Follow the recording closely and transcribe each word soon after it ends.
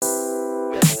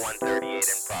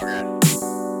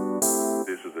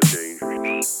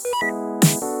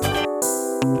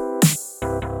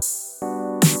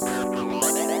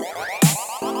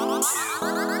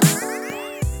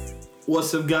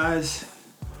What's up, guys?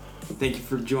 Thank you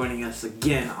for joining us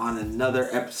again on another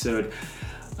episode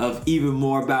of Even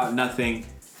More About Nothing.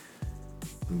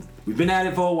 We've been at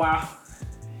it for a while.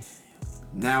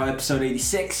 Now episode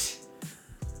 86.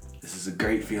 This is a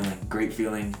great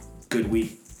feeling, good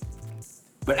week.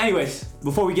 But anyways,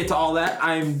 before we get to all that,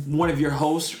 I'm one of your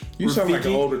hosts. You sound like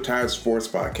an old retired sports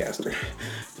podcaster.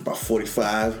 About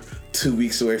 45, 2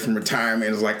 weeks away from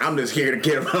retirement. It's like, I'm just here to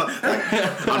get him up.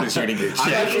 Like, I'm just here to get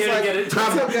checked.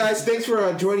 What's up, guys? Thanks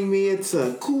for joining me. It's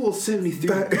a cool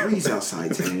 73 degrees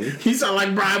outside today. You sound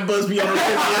like Brian Busby on the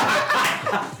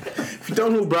If you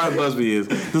don't know who Brian Busby is,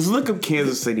 just look up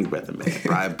Kansas City weatherman.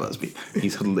 Brian Busby.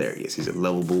 He's hilarious. He's a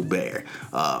lovable bear.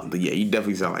 But yeah, you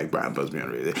definitely sound like Brian Busby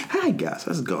on the radio. Hi, guys.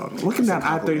 How's it going? Looking down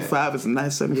I-35. It's a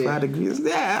nice 75 degrees.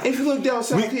 Yeah. If you look down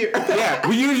south here. Yeah,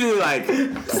 we usually like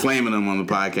flaming him on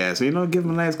the podcast. So, give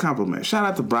him a nice compliment. Shout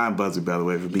out to Brian Busby, by the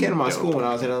way, for being Came to my school when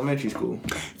I was in elementary school.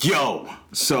 Yo!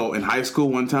 So, in high school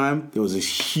one time, there was this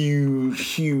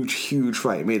huge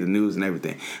fight. It made the news and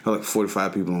everything. There were like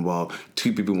 45 people involved.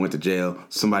 2 people went to jail.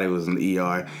 Somebody was in the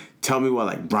ER. Tell me why,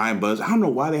 like, Brian Busby. I don't know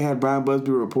why they had Brian Busby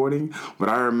reporting, but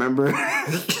I remember,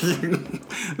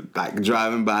 like,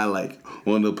 driving by, like,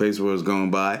 one of the places where I was going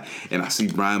by, and I see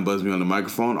Brian Busby on the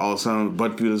microphone. All of a sudden, a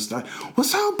bunch of people start,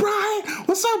 "What's up, Brian?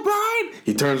 What's up, Brian?"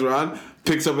 He turns around,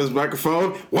 picks up his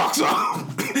microphone, walks off.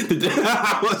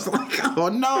 I was like, oh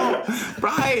no,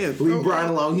 Brian. Leave Brian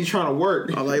alone. He's trying to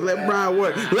work. I'm like, let Brian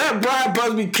work. Let Brian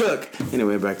Busby cook.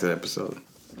 Anyway, back to the episode.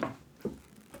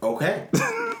 Okay.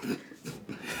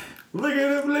 Look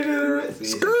at him.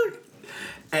 Skirt.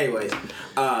 Anyways,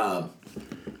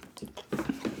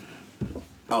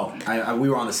 we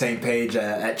were on the same page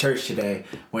at church today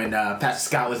when Pastor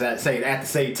Scott was saying at the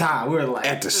same time. We were like,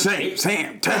 at the same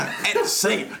time, at the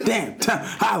same damn time.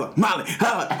 Holla, Molly,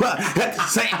 holla, at the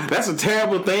same. That's a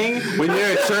terrible thing when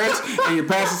you're at church and your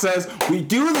pastor says, we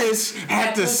do this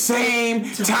at the same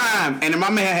time. And in my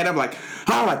man head, I'm like,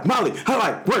 holla, Molly,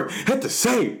 holla, work at the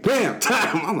same damn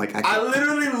time. I'm like, I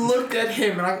literally looked at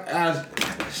him and I was at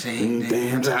the same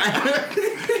damn time.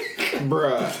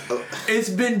 Bruh. It's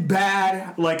been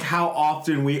bad, like, how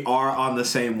often we are on the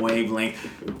same wavelength.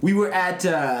 We were at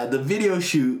the video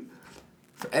shoot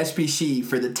for SPC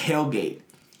for the tailgate.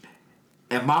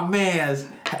 And my man's,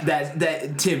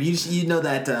 that Tim, you know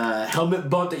that helmet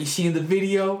bump that you see in the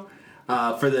video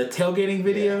for the tailgating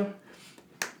video?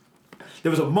 There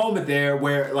was a moment there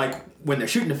where, like, when they're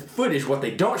shooting the footage, what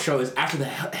they don't show is after the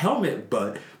helmet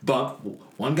bump,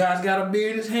 one guy's got a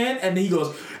beer in his hand, and then he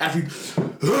goes, after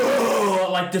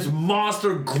like this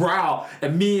monster growl,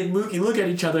 and me and Mookie look at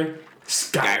each other.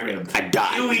 Skyrim. I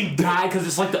died. We died because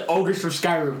it's like the ogres from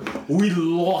Skyrim. We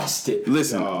lost it.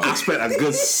 Listen, I spent a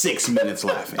good 6 minutes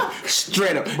laughing.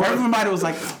 Straight up. Everybody was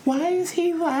like, why is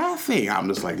he laughing? I'm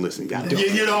just like, listen, y'all don't.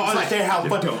 You don't understand how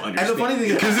funny. And the funny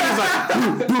thing is, because it was like,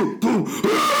 boom, boom, boom.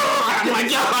 I'm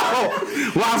like, yo,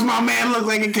 why's my man look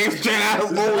like he came straight out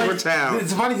of Overtown? The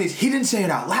funny thing is, he didn't say it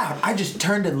out loud. I just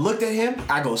turned and looked at him.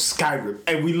 I go, Skyrim.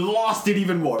 And we lost it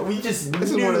even more. We just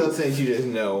This is one of those things you just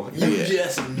know. You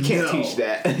can't teach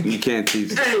that. You can't teach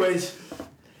that. Anyways,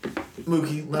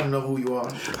 Mookie, let them know who you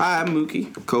are. Hi, I'm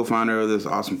Mookie, co-founder of this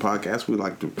awesome podcast. We'd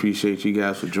like to appreciate you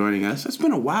guys for joining us. It's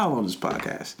been a while on this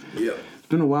podcast. Yep.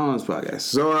 Been a while on this podcast.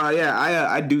 So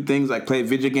I do things like play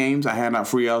video games. I hand out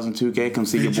free L's in 2K. Come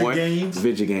see your boy.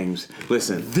 Video games.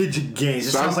 Listen. Video games.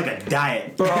 It sounds like a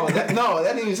diet. Bro, that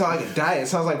doesn't even sound like a diet. It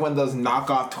sounds like one of those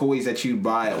knockoff toys that you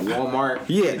buy at Walmart.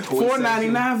 Yeah,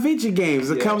 $4.99 video games.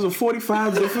 It comes with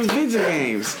 45 different video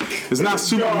games. It's not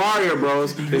Super Mario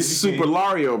Bros. It's Super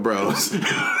Lario Bros.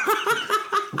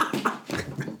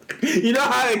 You know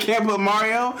how they can't put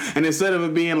Mario, and instead of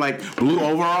it being like blue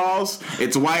overalls,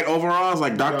 it's white overalls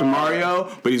like Dr.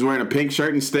 Mario, but he's wearing a pink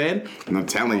shirt instead? And I'm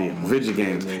telling you, video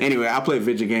games. Anyway, I play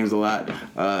video games a lot.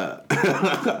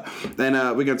 Then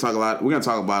we're gonna talk a lot. We're gonna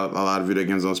talk about a lot of video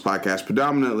games on this podcast,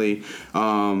 predominantly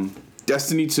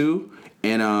Destiny 2.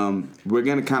 And we're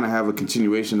going to kind of have a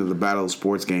continuation of the battle of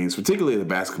sports games, particularly the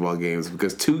basketball games,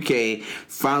 because 2K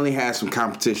finally has some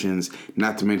competitions,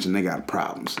 not to mention they got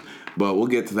problems. But we'll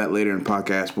get to that later in the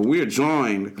podcast. But we are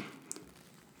joined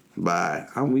by,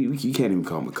 you can't even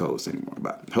call him a co-host anymore,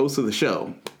 but host of the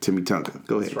show, Timmy Tunga.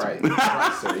 Go ahead.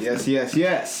 That's right, sir.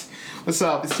 Yes. What's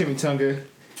up? It's Timmy Tunga.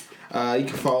 You can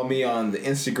follow me on the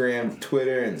Instagram,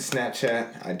 Twitter, and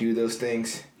Snapchat. I do those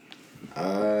things.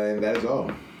 And that is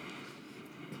all.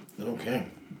 Okay.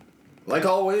 Like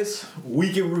always,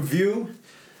 week in review.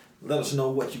 Let us know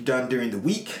what you've done during the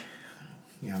week.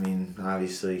 I mean,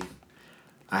 obviously,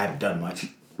 I haven't done much.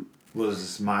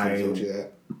 Was my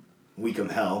week of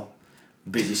hell.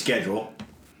 Busy schedule.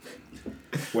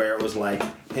 where it was like,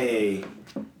 hey,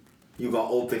 you got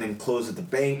open and close at the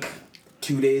bank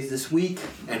 2 days this week,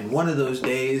 and one of those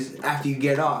days after you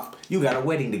get off, you got a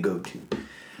wedding to go to.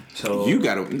 So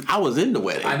I was in the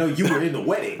wedding. I know you were in the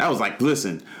wedding. I was like,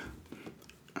 listen,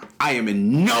 I am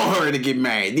in no hurry to get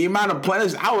married. The amount of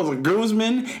planning, I was a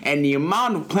groomsman, and the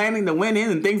amount of planning that went in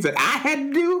and things that I had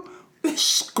to do,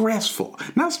 stressful.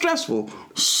 Not stressful,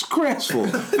 stressful.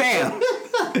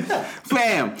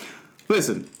 Fam.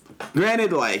 Listen,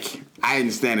 granted, like, I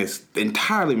understand it's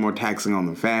entirely more taxing on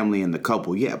the family and the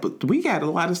couple, yeah, but we got a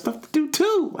lot of stuff to do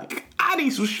too. Like, I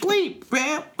need some sleep,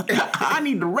 fam. I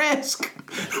need to rest.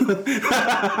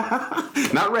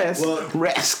 Not rest,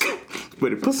 rest.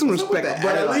 But put some respect.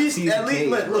 But at least,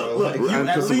 look.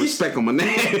 Put some respect on my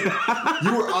name.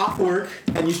 You were off work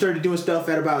and you started doing stuff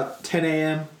at about 10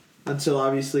 a.m. until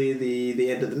obviously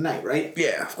the end of the night, right?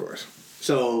 Yeah, of course.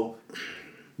 So,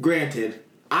 granted,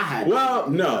 I had. Well,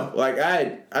 no, like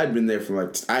I'd been there from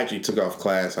like I actually took off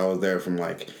class. I was there from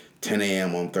like 10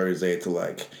 a.m. on Thursday to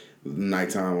like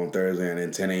nighttime on Thursday, and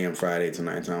then 10 a.m. Friday to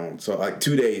nighttime. So like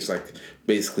 2 days, like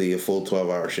basically a full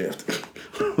 12-hour shift.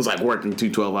 It was like working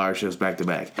 2 12-hour shifts back to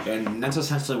back. And that's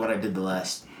essentially what I did the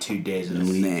last 2 days of the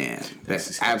week. Man,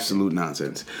 that's absolute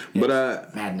nonsense.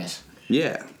 But madness.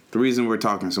 Yeah, the reason we're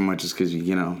talking so much is because you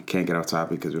can't get off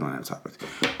topic because we don't have topics.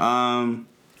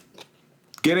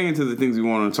 Getting into the things we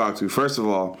want to talk to. First of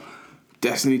all,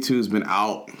 Destiny 2 has been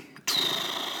out,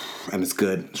 and it's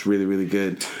good. It's really, really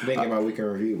good. I didn't get my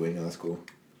weekend review, but that's cool.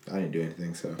 I didn't do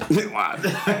anything, so. Wow.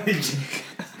 I didn't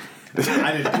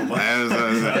do much.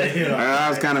 That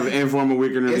was kind of an informal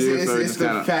weekend review. It's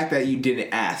the fact that you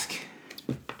didn't ask.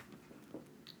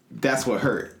 That's what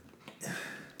hurt.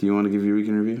 Do you want to give your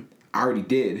weekend review? I already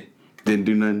did. Didn't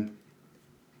do nothing?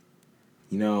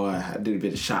 I did a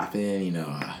bit of shopping,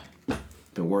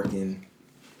 been working.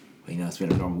 But, it's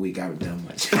been a normal week. I haven't done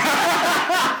much.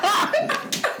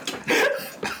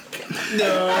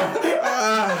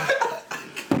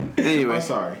 Anyway, I'm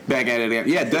sorry. Back at it again.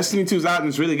 Yeah, Destiny 2's out and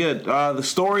it's really good. The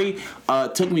story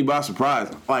took me by surprise.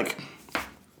 Like,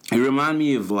 it reminded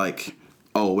me of like,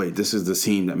 oh wait, this is the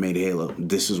team that made Halo.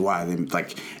 This is why they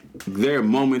like. There are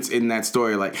moments in that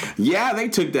story like, yeah, they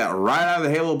took that right out of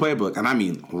the Halo playbook. And I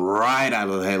mean right out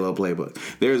of the Halo playbook.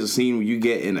 There's a scene where you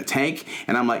get in a tank,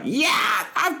 and I'm like, yeah,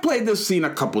 I've played this scene a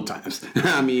couple times.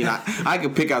 I mean, I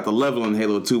could pick out the level in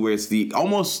Halo 2 where it's the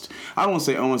almost, I don't want to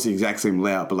say almost the exact same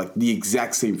layout, but like the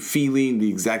exact same feeling, the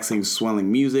exact same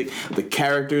swelling music. The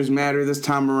characters matter this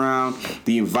time around.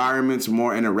 The environment's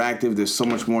more interactive. There's so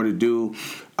much more to do.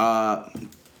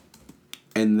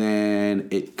 And then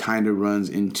it kind of runs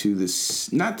into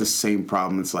this, not the same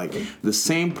problem. It's like the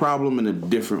same problem in a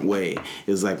different way.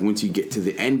 Is like once you get to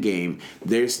the end game,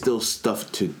 there's still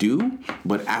stuff to do.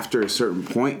 But after a certain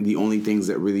point, the only things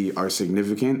that really are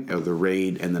significant are the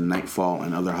raid and the nightfall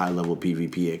and other high-level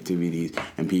PvP activities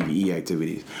and PvE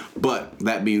activities. But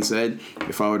that being said,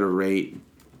 if I were to rate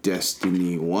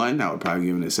Destiny 1, I would probably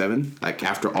give it a 7. Like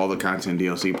after all the content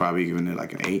DLC, probably giving it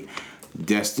like an 8.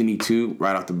 Destiny 2,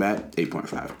 right off the bat,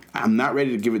 8.5. I'm not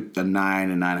ready to give it a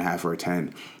 9, a 9.5, or a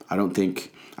 10. I don't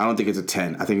think it's a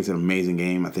 10. I think it's an amazing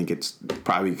game. I think it's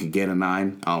probably could get a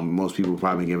 9. Most people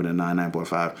probably give it a 9,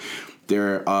 9.5.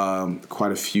 There are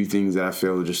quite a few things that I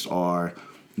feel just are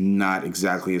not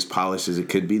exactly as polished as it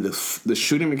could be. The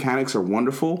shooting mechanics are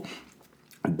wonderful.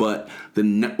 But the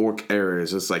network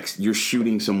errors, it's like you're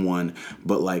shooting someone,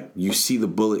 but like you see the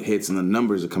bullet hits and the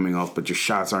numbers are coming off, but your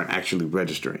shots aren't actually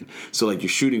registering. So like you're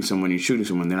shooting someone,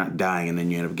 they're not dying, and then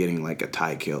you end up getting like a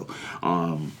tie kill.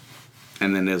 And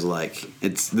then there's like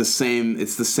it's the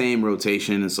same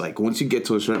rotation. It's like once you get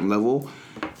to a certain level,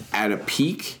 at a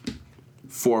peak,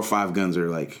 4 or 5 guns are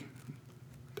like.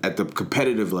 At the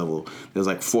competitive level, there's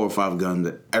like 4 or 5 guns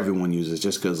that everyone uses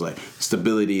just because like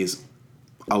stability is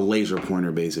a laser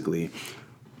pointer basically.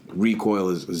 Recoil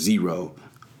is 0,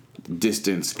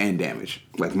 distance and damage.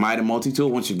 Like Might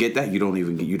multi-tool, once you get that, you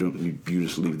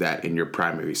just leave that in your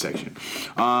primary section.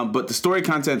 But the story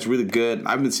content's really good.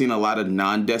 I've been seeing a lot of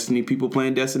non-Destiny people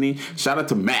playing Destiny. Shout out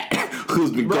to Matt,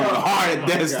 who's been going hard at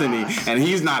Destiny, and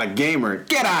he's not a gamer.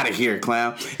 Get out of here,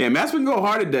 clown. Yeah, Matt's been going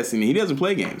hard at Destiny. He doesn't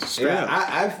play games. Straight up.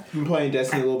 I've been playing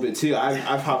Destiny a little bit too.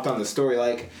 I've hopped on the story.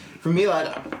 Like for me,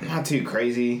 like not too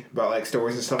crazy about like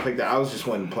stories and stuff like that. I was just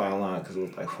wanting to play online because it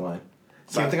was like fun.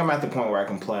 So I think I'm at the point where I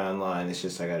can play online. It's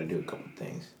just I got to do a couple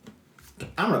things.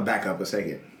 I'm gonna back up a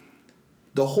second.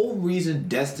 The whole reason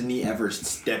Destiny ever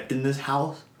stepped in this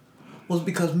house was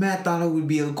because Matt thought it would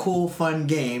be a cool, fun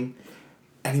game.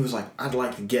 And he was like, I'd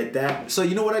like to get that. So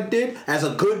you know what I did? As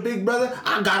a good big brother,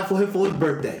 I got it for him for his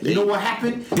birthday. You know what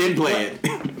happened? Didn't play it.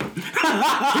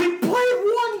 He played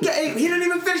one He didn't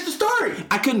even finish the story.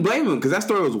 I couldn't blame him because that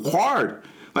story was hard.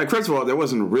 Like, first of all, there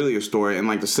wasn't really a story, and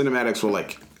like the cinematics were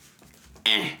like,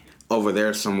 over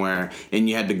there somewhere, and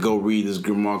you had to go read this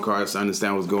Grimoire cards to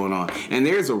understand what's going on. And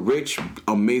there's a rich,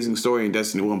 amazing story in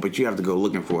Destiny 1, but you have to go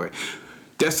looking for it.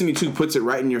 Destiny 2 puts it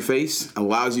right in your face,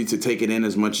 allows you to take it in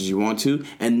as much as you want to,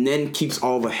 and then keeps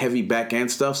all the heavy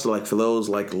back-end stuff. So, like, for those,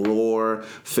 like, lore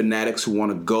fanatics who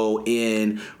want to go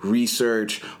in,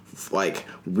 research, like,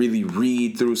 really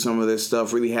read through some of this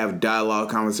stuff, really have dialogue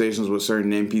conversations with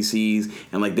certain NPCs,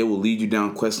 and, like, they will lead you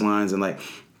down quest lines, and, like,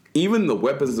 even the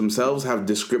weapons themselves have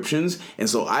descriptions. And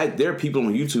so there are people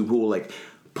on YouTube who will, like,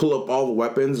 pull up all the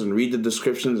weapons and read the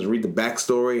descriptions and read the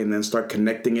backstory and then start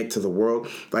connecting it to the world.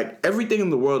 Like, everything in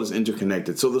the world is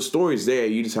interconnected. So the story's there.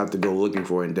 You just have to go looking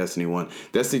for it in Destiny 1.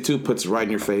 Destiny 2 puts it right in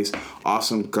your face.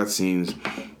 Awesome cutscenes.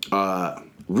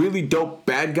 Really dope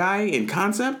bad guy in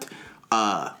concept.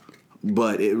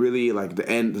 But it really, like, the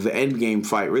end game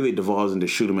fight really devolves into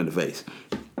shoot him in the face.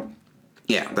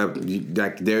 Yeah,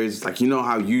 like there's, like, you know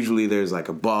how usually there's like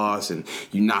a boss and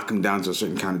you knock him down to a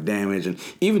certain kind of damage, and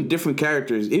even different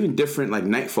characters, even different like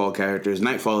Nightfall characters.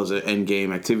 Nightfall is an end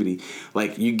game activity.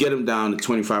 Like, you get them down to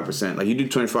 25%. Like, you do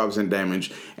 25%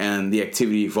 damage, and the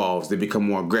activity evolves. They become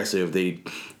more aggressive. They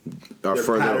are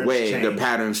further away. Change. Their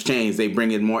patterns change. They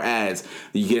bring in more ads.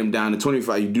 You get them down to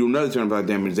 25. You do another 25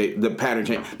 damage. The pattern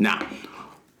change. Now,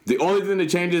 the only thing that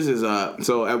changes is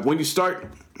when you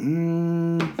start.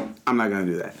 I'm not gonna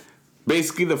do that.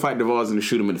 Basically, the fight devolves into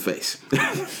shoot him in the face.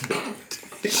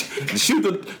 shoot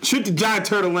the giant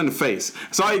turtle in the face.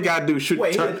 That's all you gotta do. Shoot.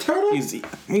 Wait, he's a turtle?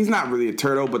 He's not really a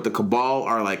turtle, but the Cabal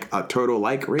are like a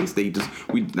turtle-like race.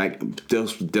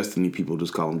 Those Destiny people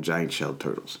just call them giant shell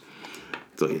turtles.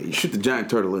 So yeah, you shoot the giant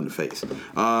turtle in the face.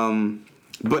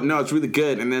 But no, it's really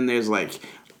good. And then there's like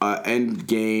end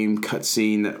game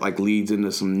cutscene that like leads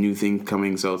into some new thing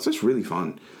coming. So it's just really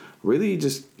fun. Really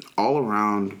just all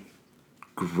around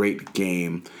great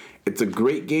game. It's a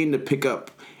great game to pick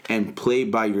up and play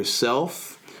by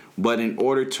yourself, but in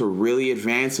order to really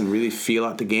advance and really feel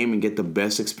out the game and get the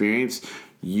best experience,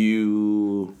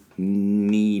 you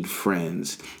need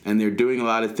friends. And they're doing a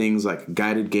lot of things like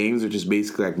guided games, which is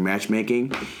basically like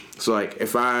matchmaking. So like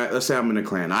let's say I'm in a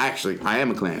clan. I am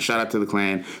a clan. Shout out to the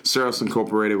clan, Suros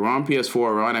Incorporated. We're on PS4,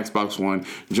 we're on Xbox One.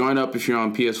 Join up if you're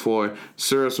on PS4,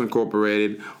 Suros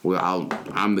Incorporated. Well,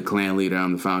 I'm the clan leader,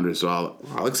 I'm the founder, so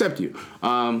I'll accept you.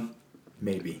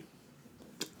 Maybe.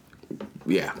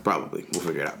 Yeah, probably. We'll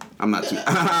figure it out. I'm not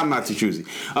too choosy.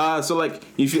 So like,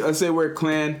 let's say we're a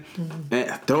clan.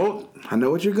 I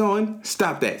know what you're going.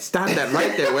 Stop that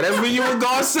right there. Whatever you were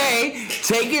gonna say,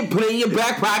 take it, put it in your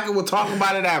back pocket. We'll talk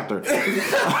about it after.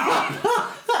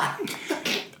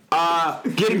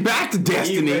 Getting back to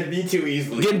Destiny. You read me too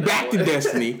easily. Getting back to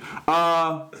Destiny.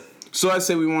 So let's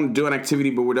say we want to do an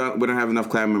activity, but we don't have enough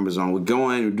clan members on. We go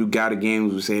in, we do guided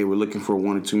games. We say, hey, we're looking for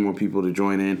 1 or 2 more people to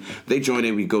join in. They join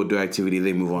in, we go do activity,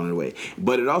 they move on their way.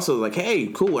 But it also like, hey,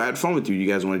 cool, I had fun with you. You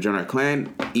guys want to join our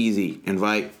clan? Easy.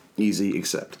 Invite, easy,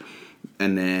 accept.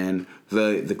 And then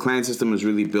the clan system is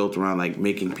really built around like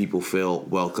making people feel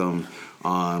welcome,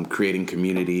 creating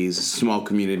communities, small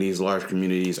communities, large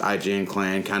communities, IGN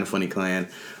clan, Kind of Funny clan,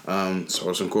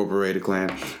 Source Incorporated clan.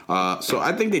 So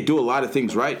I think they do a lot of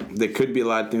things right. There could be a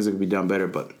lot of things that could be done better,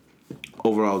 but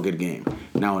overall good game.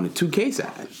 Now on the 2K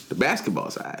side, the basketball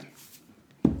side.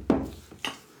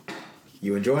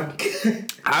 You enjoy?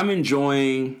 I'm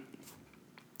enjoying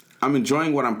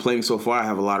what I'm playing so far. I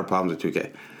have a lot of problems with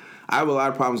 2K. I have a lot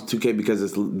of problems with 2K because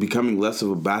it's becoming less of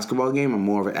a basketball game and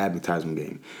more of an advertisement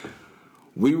game.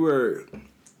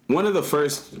 One of the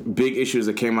first big issues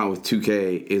that came out with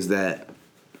 2K is that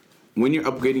when you're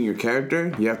upgrading your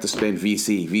character, you have to spend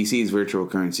VC. VC is virtual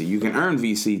currency. You can earn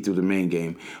VC through the main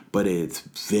game, but it's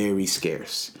very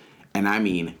scarce. And I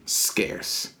mean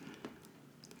scarce.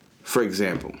 For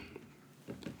example,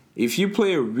 if you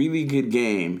play a really good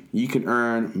game, you can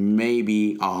earn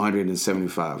maybe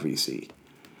 175 VC.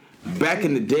 Back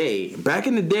in the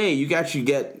day, you actually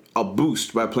get a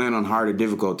boost by playing on harder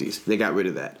difficulties. They got rid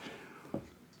of that.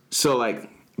 So, like,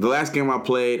 the last game I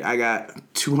played, I got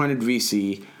 200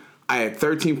 VC. I had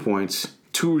 13 points,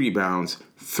 2 rebounds,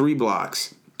 3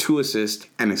 blocks, 2 assists,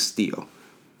 and a steal.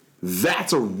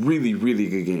 That's a really, really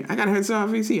good game. I got 175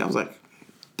 VC. I was like,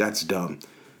 that's dumb.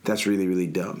 That's really, really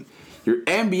dumb. Your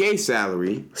NBA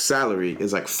salary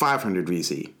is like 500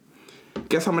 VC.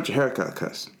 Guess how much a haircut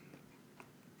costs?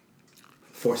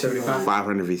 $475.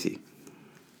 500 VC.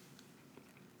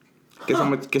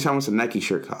 Guess how much a Nike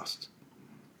shirt costs?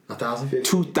 1,000.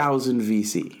 2,000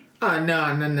 VC. No.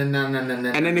 And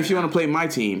then if you want to play my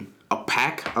team, a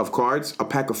pack of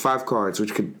 5 cards,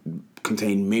 which could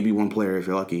contain maybe one player if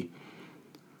you're lucky.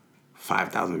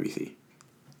 5,000 VC.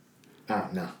 Oh,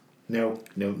 no.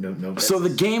 So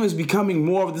the game is becoming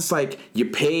more of this, like, you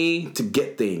pay to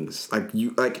get things.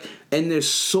 And there's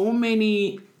so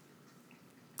many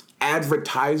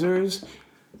advertisers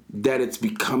that it's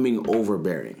becoming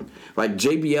overbearing. Like,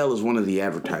 JBL is one of the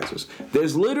advertisers.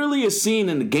 There's literally a scene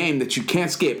in the game that you can't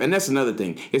skip, and that's another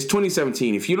thing. It's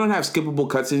 2017. If you don't have skippable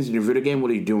cutscenes in your video game,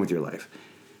 what are you doing with your life?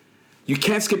 You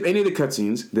can't skip any of the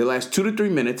cutscenes. They last 2 to 3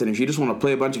 minutes, and if you just want to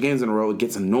play a bunch of games in a row, it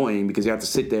gets annoying because you have to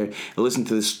sit there and listen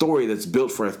to the story that's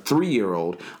built for a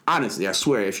 3-year-old. Honestly, I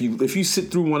swear, if you sit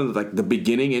through one of the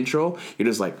beginning intro, you're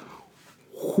just like,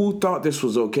 who thought this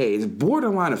was okay? It's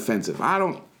borderline offensive. I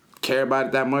don't care about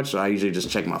it that much, so I usually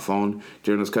just check my phone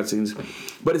during those cutscenes.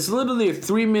 But it's literally a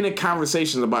 3-minute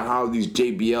conversation about how these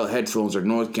JBL headphones are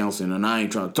noise canceling, and I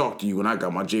ain't trying to talk to you when I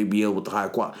got my JBL with the high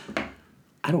quality.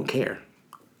 I don't care.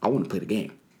 I want to play the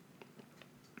game.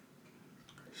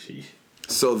 Sheesh.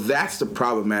 So that's the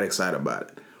problematic side about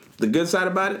it. The good side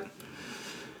about it,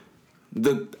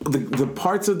 the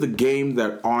parts of the game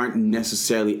that aren't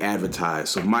necessarily advertised.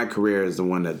 So My Career is the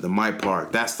one that my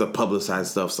part. That's the publicized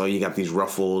stuff. So you got these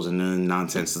ruffles and then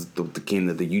nonsense the game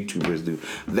that the YouTubers do.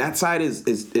 That side is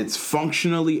it's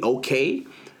functionally okay,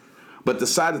 but the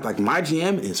side that's like my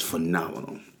GM is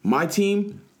phenomenal. My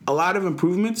team, a lot of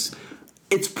improvements.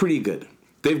 It's pretty good.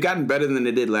 They've gotten better than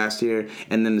they did last year,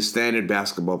 and then the standard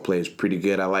basketball play is pretty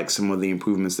good. I like some of the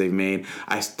improvements they've made.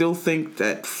 I still think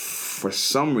that for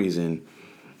some reason,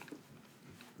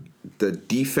 the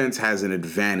defense has an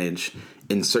advantage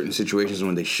in certain situations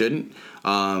when they shouldn't.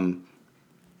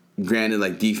 Granted,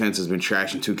 like, defense has been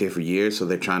trash in 2K for years, so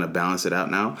they're trying to balance it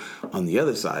out now. On the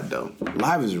other side, though,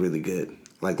 Live is really good.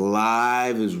 Like,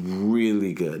 Live is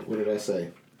really good. What did I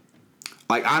say?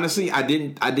 Like, honestly, I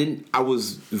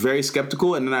was very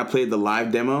skeptical, and then I played the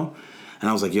live demo, and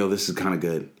I was like, yo, this is kind of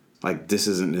good. Like, this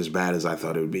isn't as bad as I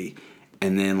thought it would be.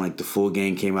 And then, like, the full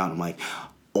game came out, and I'm like,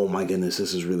 oh my goodness,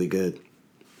 this is really good.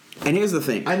 And here's the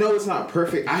thing. I know it's not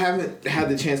perfect. I haven't had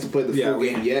the chance to play the full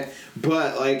game yet,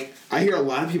 but, like, I hear a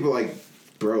lot of people like,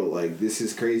 bro, like, this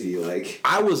is crazy. Like,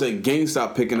 I was at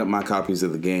GameStop picking up my copies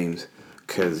of the games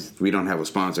because we don't have a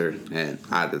sponsor, and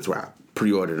that's why I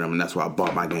pre-ordered them, and that's why I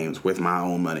bought my games with my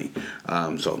own money.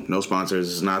 So no sponsors.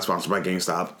 It's not sponsored by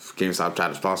GameStop. If GameStop tried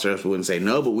to sponsor us, we wouldn't say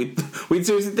no, but we'd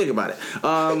seriously think about it.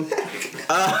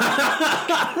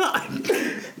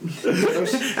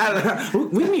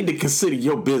 We need to consider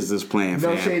your business plan,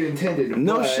 fam. No shade intended.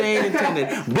 No shade intended.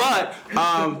 But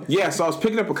so I was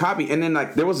picking up a copy, and then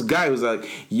like there was a guy who was like,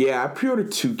 "Yeah, I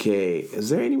pre-ordered 2K. Is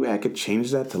there any way I could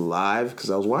change that to live? Because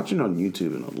I was watching on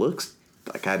YouTube, and it looks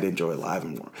like I'd enjoy live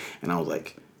more." And I was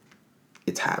like,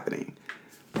 "It's happening.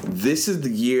 This is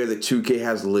the year that 2K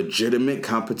has legitimate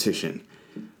competition.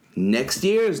 Next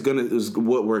year is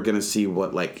what we're gonna see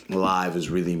what like live is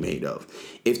really made of.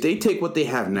 If they take what they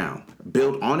have now,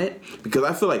 build on it, because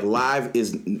I feel like live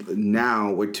is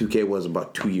now where 2K was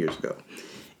about 2 years ago.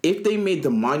 If they made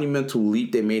the monumental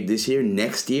leap they made this year,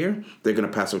 next year they're gonna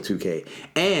pass up 2K,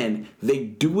 and they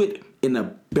do it in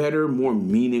a better, more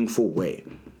meaningful way."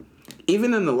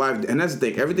 Even in the live, and that's the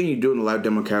thing, everything you do in the live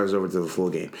demo carries over to the full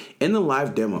game. In the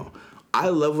live demo, I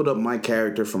leveled up my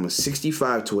character from a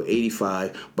 65 to an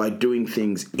 85 by doing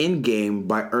things in-game,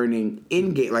 by earning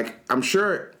in-game. Like, I'm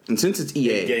sure, and since it's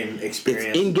EA, in-game experience.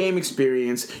 It's in-game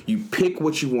experience. You pick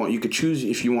what you want. You could choose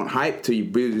if you want hype till you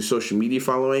build your social media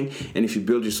following, and if you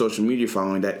build your social media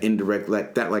following, that indirect,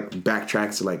 like, that, like,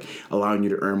 backtracks to, like, allowing you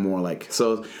to earn more, like,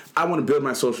 so I want to build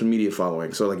my social media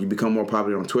following. So, like, you become more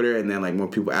popular on Twitter, and then, like, more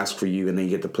people ask for you, and then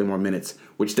you get to play more minutes,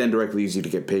 which then directly leads you to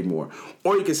get paid more.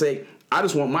 Or you can say, I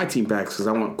just want my team packs because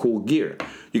I want cool gear.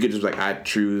 You could just like, I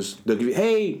choose, they'll give you,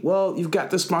 hey, well, you've got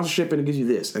this sponsorship and it gives you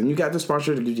this. And you got this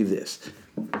sponsorship and it gives you this.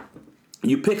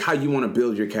 You pick how you want to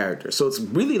build your character. So it's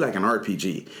really like an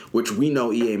RPG, which we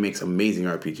know EA makes amazing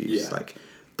RPGs. Yeah. Like,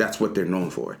 that's what they're known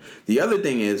for. The other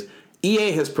thing is,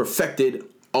 EA has perfected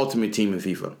Ultimate Team in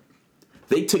FIFA.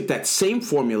 They took that same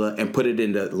formula and put it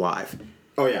into live.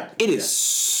 Oh, yeah. It is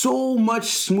so much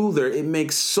smoother. It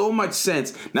makes so much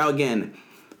sense. Now, again,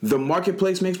 the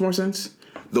marketplace makes more sense.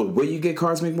 The way you get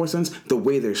cards makes more sense. The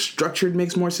way they're structured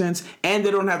makes more sense. And they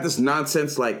don't have this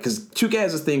nonsense like, because 2K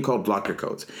has this thing called blocker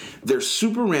codes. They're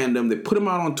super random. They put them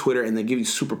out on Twitter and they give you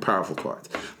super powerful cards.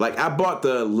 Like, I bought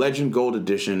the Legend Gold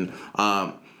edition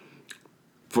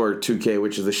for 2K,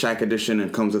 which is the Shaq edition,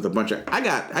 and comes with a bunch of, I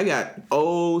got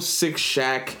 06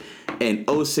 Shaq and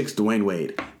 06 Dwayne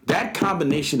Wade. That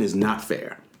combination is not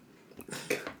fair.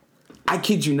 I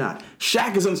kid you not.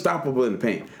 Shaq is unstoppable in the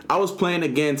paint. I was playing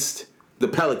against the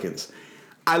Pelicans.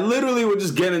 I literally would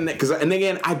just get in there and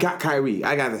again, I got Kyrie.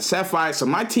 I got the Sapphire. So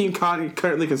my team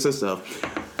currently consists of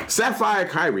Sapphire,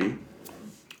 Kyrie,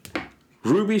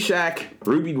 Ruby, Shaq,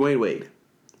 Ruby, Dwayne Wade.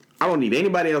 I don't need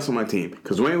anybody else on my team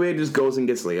because Dwayne Wade just goes and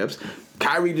gets layups.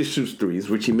 Kyrie just shoots threes,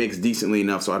 which he makes decently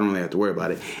enough, so I don't really have to worry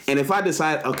about it. And if I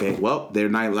decide, okay, well, they're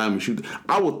not allowing me to shoot,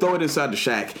 I will throw it inside the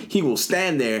Shaq. He will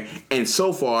stand there, and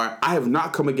so far, I have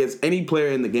not come against any player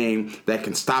in the game that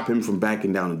can stop him from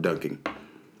backing down and dunking.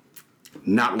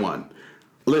 Not one.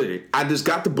 Literally, I just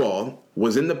got the ball,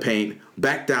 was in the paint,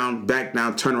 back down,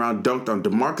 turn around, dunked on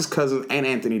DeMarcus Cousins and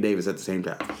Anthony Davis at the same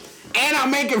time. And I'm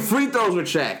making free throws with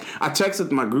Shaq. I texted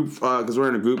my group, because we're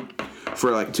in a group for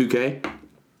like 2K.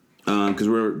 Because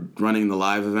we're running the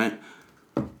live event.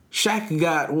 Shaq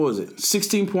got,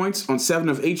 16 points on 7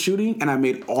 of 8 shooting, and I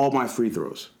made all my free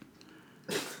throws.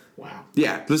 Wow.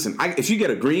 Yeah, listen, if you get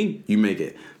a green, you make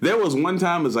it. There was one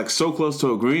time it was like so close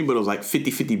to a green, but it was like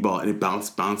 50-50 ball, and it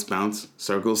bounced,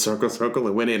 circle,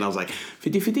 and went in. I was like,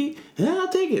 50-50? Yeah, I'll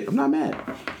take it. I'm not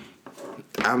mad.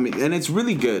 I mean, and it's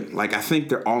really good. Like, I think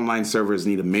their online servers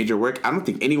need a major work. I don't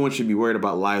think anyone should be worried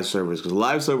about live servers, because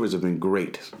live servers have been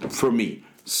great for me.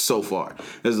 So far,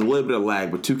 there's a little bit of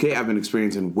lag, but 2K I've been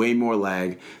experiencing way more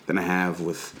lag than I have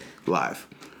with live.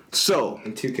 So,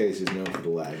 and 2K is just known for the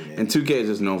lag, man. And 2K is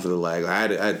just known for the lag.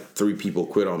 I had 3 people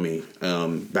quit on me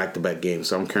back-to-back games,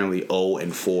 so I'm currently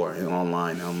 0-4 in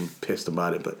online. I'm pissed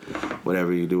about it, but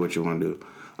whatever, you do what you want to do.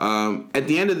 At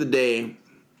the end of the day,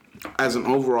 as an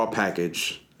overall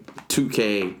package,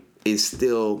 2K is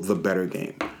still the better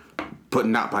game, but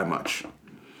not by much.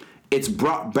 It's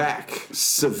brought back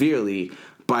severely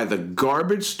by the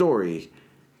garbage story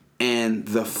and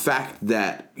the fact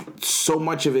that so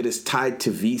much of it is tied to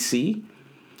VC.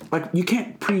 Like, you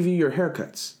can't preview your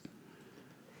haircuts.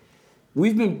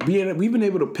 We've been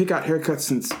able to pick out haircuts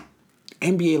since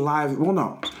NBA Live. Well,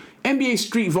 no, NBA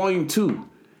Street Volume 2.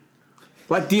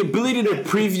 Like, the ability to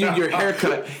preview your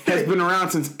haircut has been around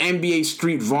since NBA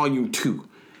Street Volume 2.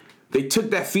 They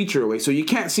took that feature away, so you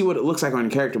can't see what it looks like on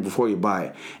your character before you buy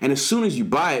it. And as soon as you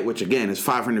buy it, which again is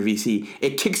 500 VC,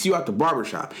 it kicks you out the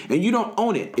barbershop. And you don't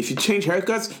own it. If you change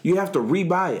haircuts, you have to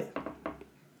rebuy it.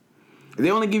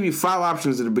 They only give you 5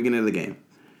 options at the beginning of the game.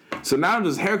 So now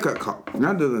does the haircut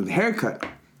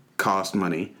cost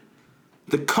money,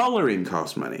 the coloring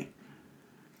costs money.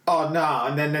 Oh, no.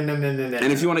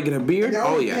 And if you want to get a beard,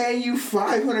 paying you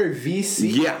 500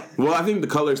 VC? Yeah. Well, I think the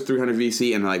color is 300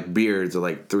 VC and like beards are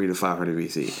like 300 to 500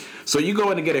 VC. So you go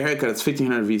in to get a haircut, it's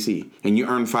 1,500 VC, and you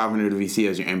earn 500 VC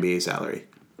as your NBA salary.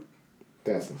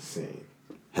 That's insane.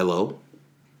 Hello?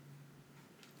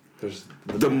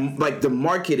 The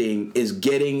marketing is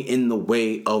getting in the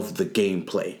way of the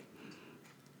gameplay.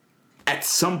 At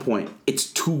some point, it's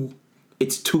too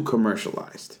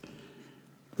commercialized.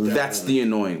 Definitely. That's the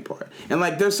annoying part. And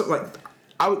like there's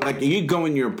you go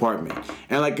in your apartment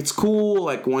and like it's cool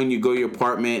like when you go to your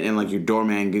apartment and like your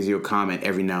doorman gives you a comment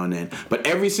every now and then. But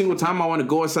every single time I want to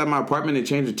go inside my apartment and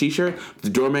change a t-shirt,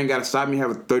 the doorman got to stop me,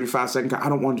 have a 35-second I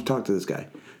don't want to talk to this guy.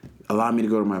 Allow me to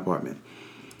go to my apartment.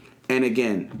 And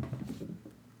again,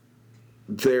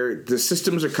 the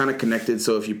systems are kind of connected.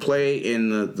 So if you play in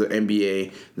the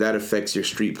NBA, that affects your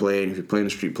street play. And if you play in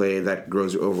the street play, that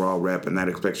grows your overall rep, and that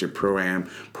affects your pro-am.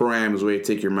 Pro-am is where you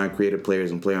take your mind-created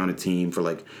players and play on a team for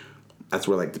like, that's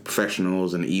where like the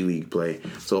professionals and the E-League play.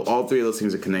 So all 3 of those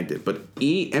things are connected. But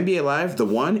NBA Live, the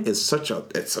one is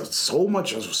so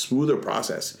much of a smoother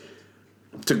process.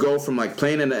 To go from like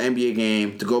playing in an NBA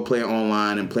game to go play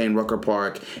online and play in Rucker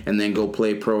Park and then go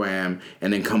play Pro-Am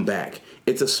and then come back.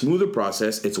 It's a smoother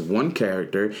process. It's one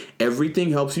character.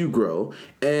 Everything helps you grow.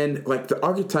 And like the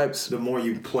archetypes. The more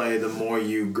you play, the more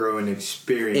you grow in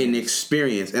experience.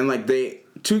 And like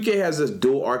 2K has this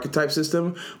dual archetype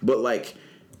system, but like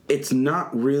it's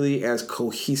not really as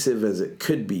cohesive as it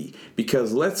could be.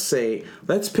 Because let's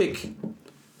pick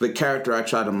the character I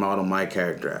try to model my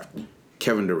character after,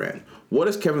 Kevin Durant. What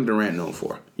is Kevin Durant known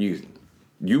for?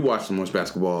 You watch the most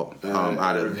basketball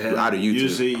out of YouTube.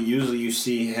 Usually you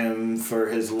see him for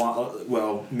his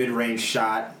mid-range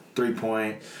shot,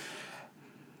 3-point.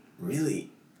 Really?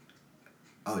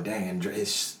 Oh dang! And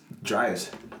his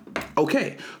drives.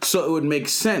 Okay, so it would make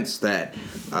sense that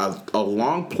a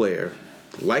long player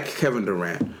like Kevin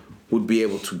Durant would be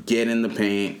able to get in the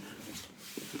paint,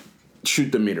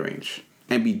 shoot the mid-range,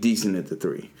 and be decent at the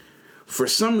 3. For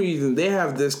some reason, they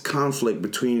have this conflict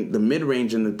between the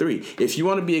mid-range and the 3. If you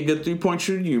want to be a good 3-point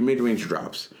shooter, your mid-range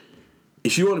drops.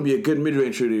 If you want to be a good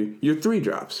mid-range shooter, your 3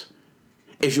 drops.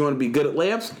 If you want to be good at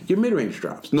layups, your mid-range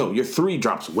drops. No, your 3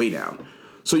 drops way down.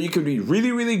 So you can be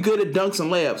really, really good at dunks and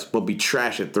layups, but be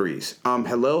trash at 3s.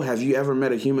 Hello, have you ever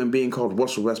met a human being called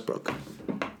Russell Westbrook?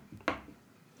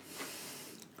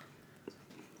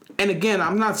 And again,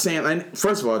 I'm not saying. And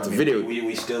first of all, it's a video.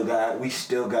 We still got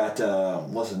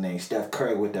what's his name, Steph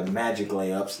Curry with the magic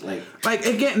layups. Like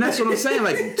again, that's what I'm saying.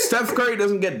 Like Steph Curry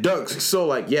doesn't get dunks, so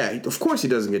like yeah, of course he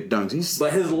doesn't get dunks.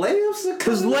 But his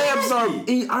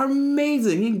layups are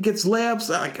amazing. He gets layups.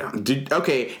 Like,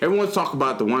 okay, everyone's talking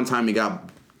about the one time he got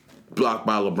blocked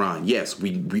by LeBron. Yes,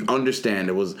 we understand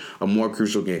it was a more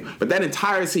crucial game. But that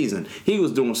entire season, he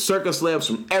was doing circus layups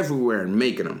from everywhere and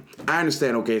making them. I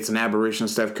understand, okay, it's an aberration.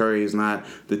 Steph Curry is not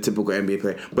the typical NBA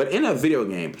player. But in a video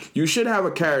game, you should have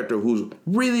a character who's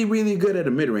really, really good at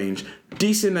a mid-range,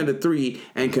 decent at a three,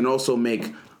 and can also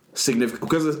make significant...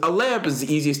 Because a layup is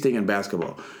the easiest thing in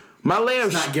basketball. My layup...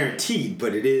 It's not guaranteed,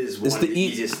 but it is one of the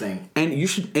easiest thing. And you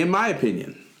should, in my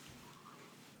opinion,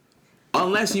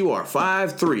 unless you are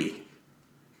 5'3",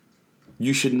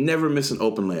 you should never miss an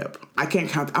open layup. I can't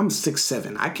count. I'm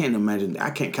 6'7". I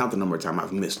can't count the number of times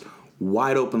I've missed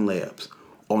wide open layups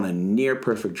on a near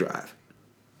perfect drive.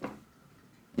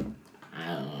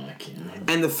 I can't.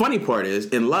 And the funny part is,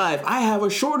 in live, I have a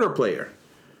shorter player.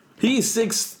 He's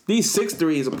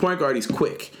 6'3". He's a point guard. He's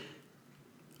quick.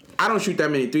 I don't shoot that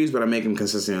many threes, but I make them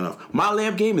consistent enough. My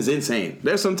layup game is insane.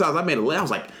 There's sometimes I made a layup. I was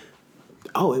like,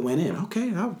 oh, it went in.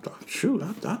 Okay, I'll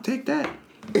take that.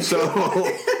 So,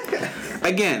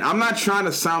 again, I'm not trying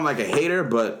to sound like a hater,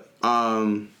 but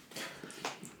live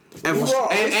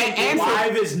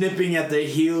is nipping at the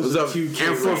heels of 2K.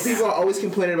 And for people are always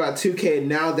complaining about 2K, and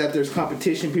now that there's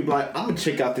competition, people are like, I'm gonna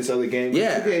check out this other game.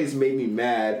 Yeah, 2K has made me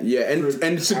mad. Yeah,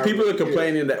 and so people are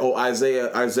complaining that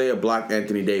Isaiah blocked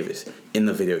Anthony Davis in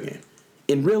the video game.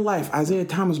 In real life, Isaiah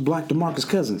Thomas blocked DeMarcus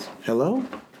Cousins. Hello.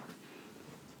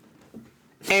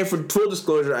 And for full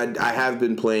disclosure, I have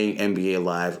been playing NBA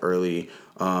Live early,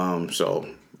 so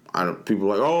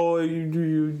people are like, oh,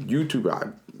 you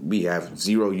YouTube. We have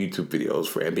 0 YouTube videos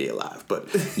for NBA Live, but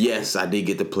yes, I did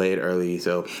get to play it early.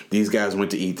 So these guys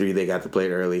went to E3, they got to play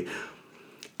it early.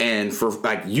 And for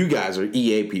like you guys are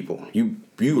EA people, you're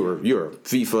a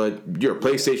FIFA, you're a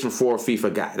PlayStation 4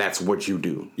 FIFA guy. That's what you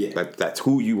do. Yeah, that's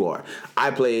who you are. I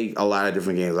play a lot of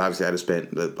different games. Obviously, I just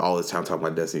spent all this time talking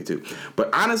about Destiny 2.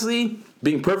 But honestly,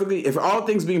 if all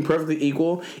things being perfectly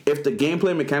equal, if the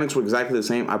gameplay mechanics were exactly the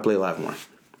same, I play Live more.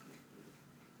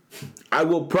 I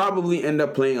will probably end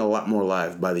up playing a lot more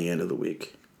Live by the end of the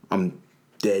week. I'm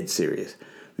dead serious.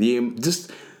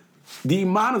 The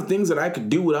amount of things that I could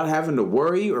do without having to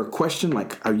worry or question,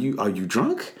 like, are you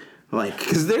drunk? Like,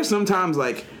 because there's sometimes,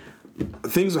 like,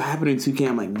 things will happen in 2K,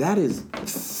 I'm like, that is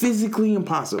physically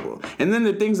impossible. And then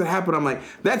the things that happen, I'm like,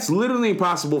 that's literally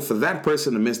impossible for that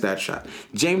person to miss that shot.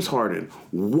 James Harden,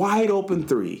 wide open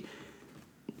three.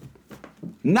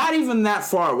 Not even that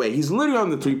far away. He's literally on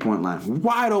the 3-point line.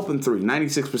 Wide open three.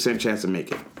 96% chance to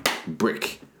make it.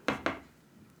 Brick.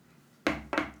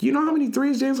 You know how many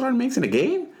threes James Harden makes in a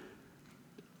game?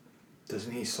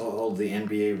 Doesn't he hold the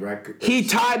NBA record? He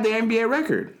tied the NBA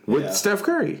record with Steph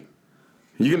Curry.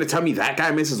 You gonna tell me that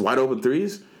guy misses wide open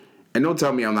threes? And don't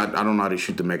tell me I don't know how to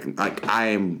shoot the mechanics. Like, I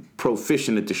am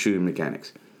proficient at the shooting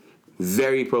mechanics.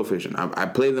 Very proficient. I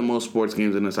play the most sports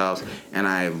games in this house, and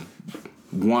I've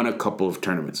won a couple of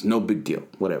tournaments. No big deal.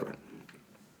 Whatever.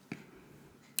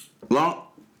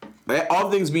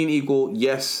 All things being equal,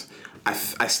 yes,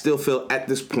 I still feel at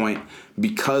this point,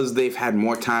 because they've had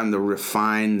more time to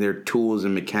refine their tools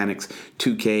and mechanics,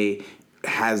 2K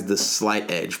has the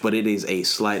slight edge, but it is a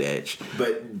slight edge.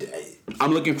 But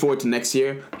I'm looking forward to next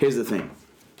year. Here's the thing.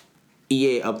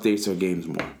 EA updates their games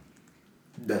more.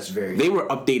 That's very They were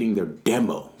updating their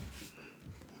demo.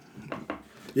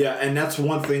 Yeah, and that's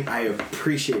one thing I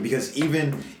appreciate, because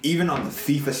even on the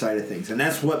FIFA side of things, and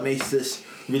that's what makes this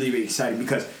really, really exciting,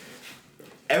 because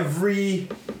every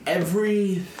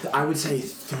I would say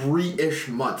 3-ish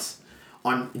months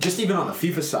on just even on the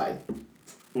FIFA side,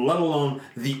 let alone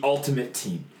the Ultimate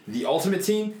Team. The Ultimate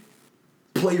Team,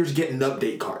 players get an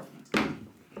update card.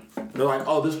 They're like,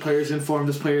 oh, this player's in form,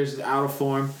 this player's out of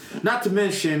form. Not to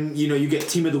mention, you get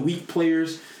Team of the Week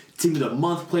players, Team of the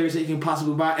Month players that you can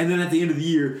possibly buy, and then at the end of the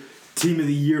year, Team of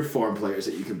the Year form players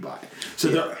that you can buy. So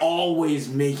they're always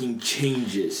making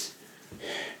changes,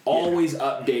 always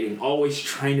updating, always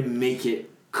trying to make it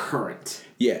current.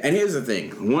 Yeah, and here's the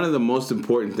thing. One of the most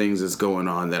important things that's going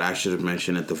on that I should have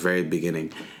mentioned at the very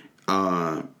beginning,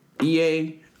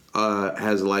 EA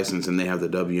has a license and they have the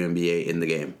WNBA in the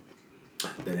game.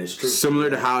 That is true.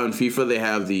 Similar to how in FIFA they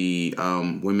have the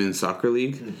Women's Soccer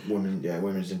League.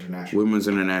 Women's International. Women's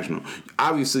International.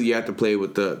 Obviously, you have to play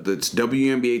with the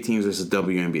WNBA teams versus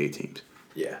WNBA teams.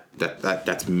 Yeah.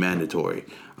 That's mandatory.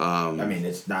 I mean,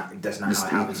 that's not how it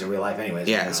happens in real life anyways.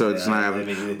 Yeah, so it's not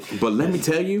happening. But let me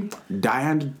tell you,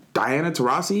 Diana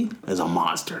Taurasi is a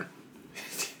monster.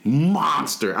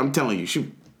 monster. I'm telling you,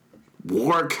 she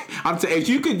work. If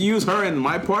you could use her in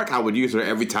my park, I would use her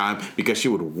every time because she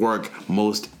would work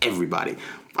most everybody.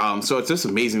 So it's just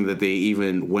amazing that they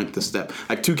even went the step.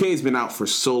 Like 2K has been out for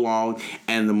so long,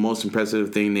 and the most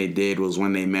impressive thing they did was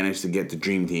when they managed to get the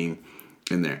Dream Team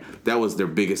in there. That was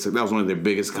one of their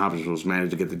biggest accomplishments, was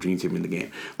managed to get the Dream Team in the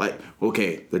game. Like,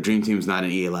 okay, the Dream Team's not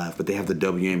in EA Live, but they have the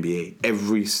WNBA.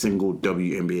 Every single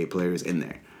WNBA player is in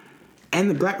there.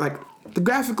 And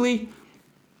graphically,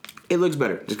 it looks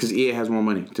better just because EA has more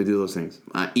money to do those things.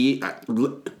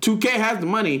 2K has the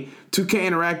money. 2K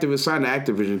Interactive is signed to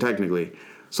Activision technically.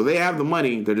 So they have the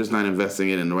money. They're just not investing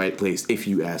it in the right place, if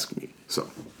you ask me. So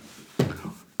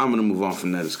I'm going to move on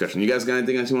from that discussion. You guys got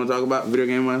anything else you want to talk about video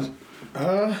game-wise?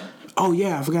 Oh,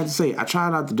 yeah. I forgot to say. I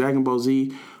tried out the Dragon Ball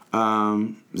Z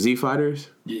Z Fighters.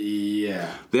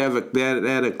 Yeah. They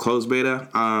had a closed beta.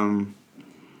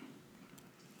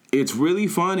 It's really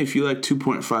fun if you like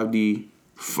 2.5D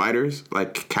fighters,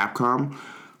 like Capcom,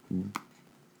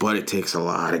 but it takes a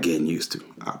lot of getting used to.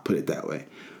 I'll put it that way.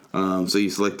 So you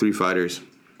select 3 fighters,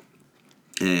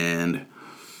 and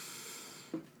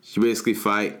you basically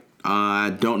fight.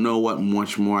 I don't know what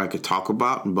much more I could talk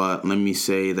about, but let me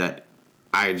say that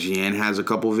IGN has a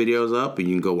couple videos up, and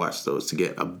you can go watch those to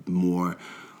get a more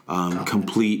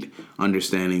complete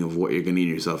understanding of what you're going to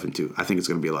get yourself into. I think it's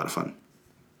going to be a lot of fun.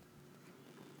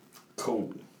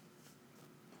 Cool.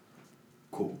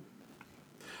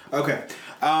 Okay.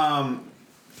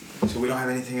 So we don't have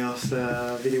anything else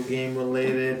video game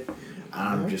related.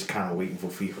 I'm just kind of waiting for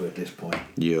FIFA at this point.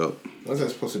 Yep. When's that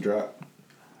supposed to drop?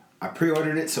 I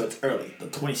pre-ordered it, so it's early, the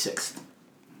 26th.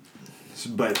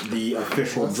 But the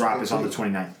official drop is on the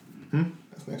 29th.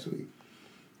 That's next week.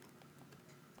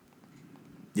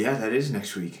 Yeah, that is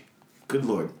next week. Good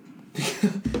Lord.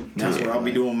 That's what I'll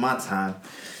be doing my time.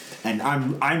 And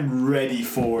I'm ready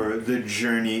for the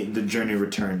journey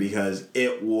return, because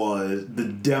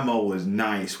the demo was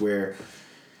nice. Where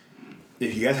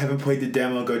if you guys haven't played the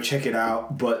demo, go check it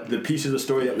out. But the piece of the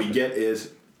story that we get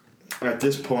is, at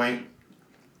this point,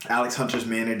 Alex Hunter's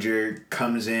manager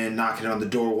comes in, knocking on the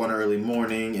door one early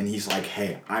morning, and he's like,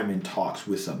 "Hey, I'm in talks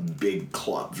with some big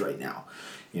clubs right now.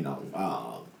 You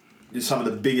know, some of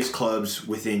the biggest clubs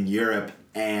within Europe,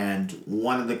 and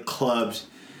one of the clubs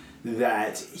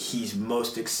that he's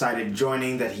most excited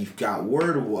joining, that he got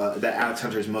word that Alex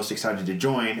Hunter is most excited to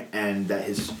join, and that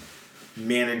his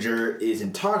manager is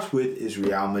in talks with, is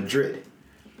Real Madrid."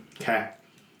 Okay.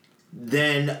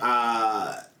 Then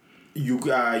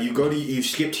you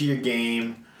skip to your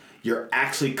game. You're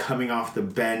actually coming off the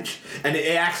bench, and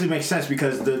it actually makes sense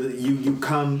because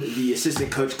the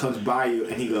assistant coach comes by you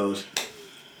and he goes,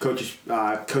 coaches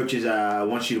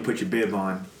wants you to put your bib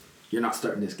on. You're not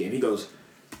starting this game. He goes,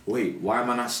 "Wait, why am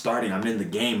I not starting? I'm in the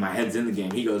game. My head's in the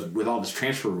game." He goes, "With all this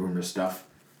transfer rumor stuff,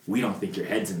 we don't think your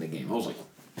head's in the game." I was like,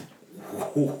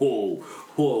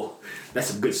 whoa, that's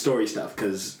some good story stuff,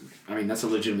 because I mean that's a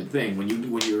legitimate thing. When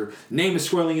your name is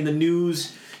swirling in the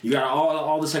news, you got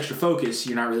all this extra focus.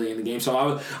 You're not really in the game.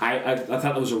 So I thought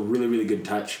that was a really, really good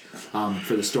touch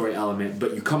for the story element.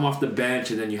 But you come off the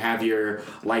bench, and then you have your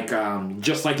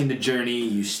just like in the journey,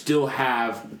 you still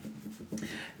have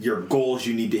your goals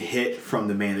you need to hit from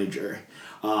the manager,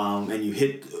 and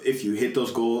if you hit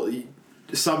those goals,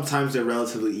 sometimes they're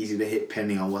relatively easy to hit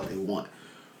depending on what they want.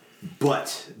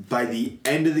 But by the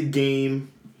end of the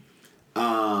game,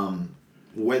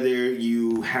 whether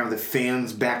you have the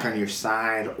fans back on your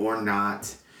side or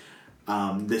not,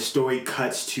 the story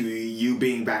cuts to you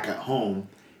being back at home.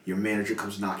 Your manager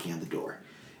comes knocking on the door,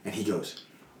 and he goes,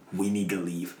 "We need to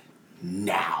leave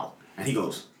now." And he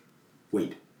goes,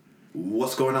 "Wait,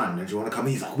 what's going on? Don't you want to come?"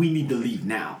 He's like, "We need to leave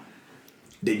now."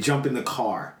 They jump in the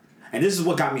car, and this is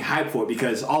what got me hyped for it,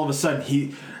 because all of a sudden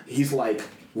he's like,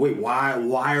 "Wait,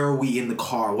 why are we in the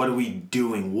car? What are we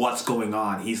doing? What's going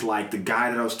on?" He's like, "The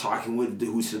guy that I was talking with,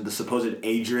 who's the supposed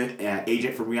agent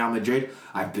from Real Madrid,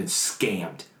 I've been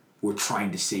scammed. We're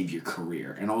trying to save your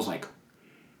career." And I was like,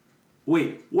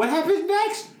 "Wait, what happens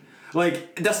next?"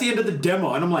 Like, that's the end of the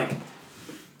demo, and I'm like,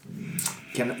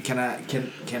 Can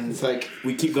It's like,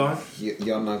 we keep going?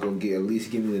 Y'all not gonna at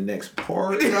least give me the next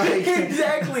part? Like,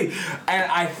 exactly. And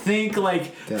I think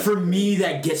for me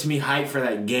that gets me hyped for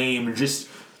that game. Just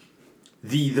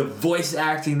the voice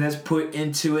acting that's put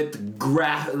into it, the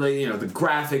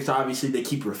graphics, obviously they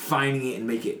keep refining it and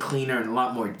make it cleaner and a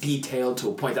lot more detailed, to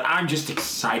a point that I'm just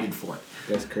excited for it.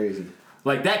 That's crazy.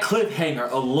 Like that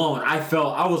cliffhanger alone, I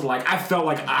felt like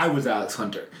I was Alex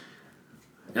Hunter.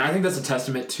 And I think that's a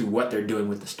testament to what they're doing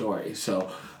with the story.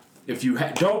 So if you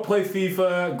don't play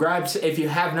FIFA, grab. If you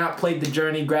have not played the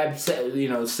Journey, grab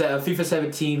FIFA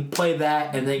 17, play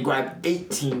that, and then grab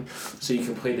 18 so you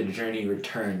can play the Journey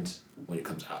Returns when it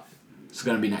comes out. It's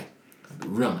gonna be nice,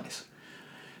 real nice.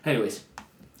 Anyways,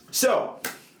 So,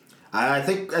 I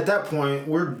think at that point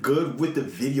we're good with the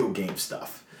video game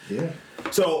stuff. Yeah.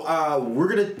 So we're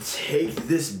gonna take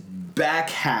this back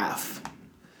half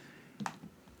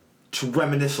to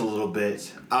reminisce a little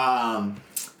bit.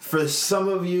 For some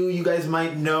of you, you guys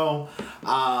might know,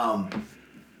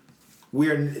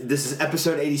 this is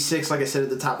episode 86, like I said at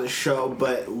the top of the show.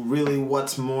 But really,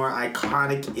 what's more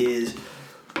iconic is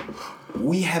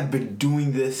we have been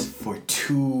doing this for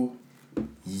 2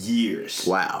 years.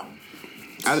 Wow.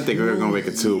 I didn't think we were going to make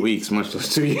it 2 weeks, much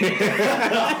less 2 years.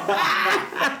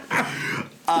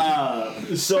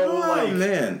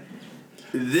 Man.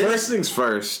 First things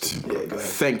first. Yeah, go ahead.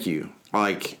 Thank you.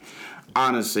 Like,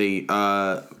 honestly,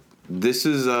 this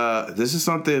is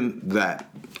something that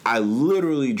I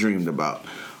literally dreamed about.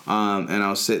 And I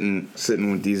was sitting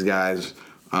with these guys,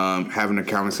 having a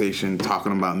conversation,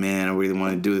 talking about, man, I really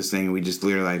want to do this thing. And we just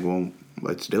literally like, well,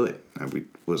 let's do it. And we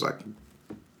was like,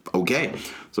 okay.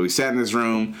 So we sat in this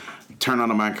room, turned on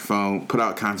the microphone, put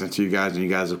out content to you guys, and you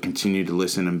guys have continued to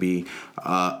listen and be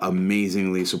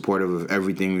amazingly supportive of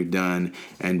everything we've done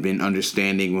and been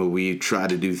understanding when we try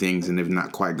to do things and they've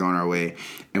not quite gone our way.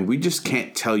 And we just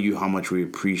can't tell you how much we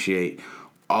appreciate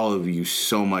all of you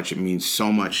so much. It means so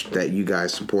much that you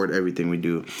guys support everything we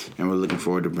do, and we're looking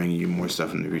forward to bringing you more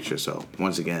stuff in the future. So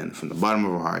once again, from the bottom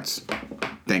of our hearts,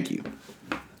 thank you.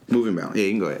 Moving on. Yeah,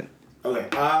 you can go ahead. Okay.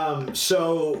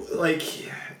 So, like,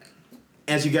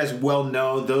 as you guys well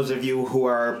know, those of you who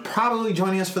are probably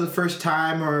joining us for the first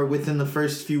time or within the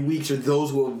first few weeks, or those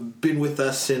who have been with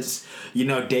us since,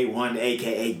 day one,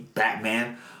 a.k.a.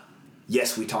 Batman,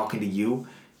 yes, we talking to you.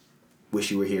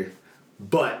 Wish you were here.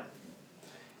 But,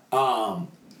 I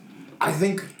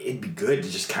think it'd be good to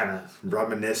just kind of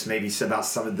reminisce maybe about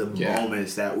some of the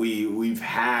moments that we've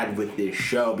had with this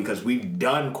show, because we've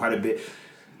done quite a bit.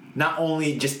 Not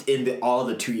only just in all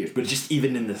the 2 years, but just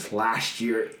even in this last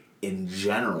year in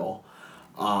general.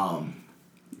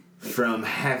 From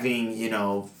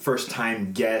having,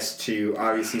 first-time guests to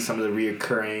obviously some of the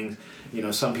reoccurring,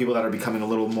 some people that are becoming a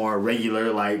little more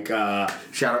regular, like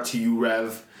shout out to you,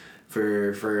 Rev,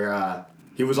 for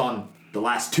he was on the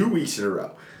last 2 weeks in a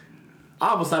row. I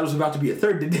almost thought it was about to be a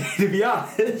third today, to be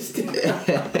honest.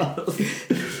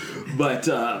 But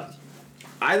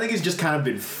I think it's just kind of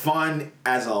been fun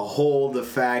as a whole, the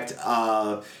fact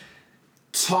of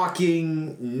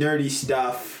talking nerdy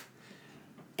stuff,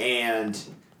 and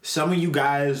some of you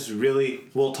guys really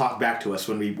will talk back to us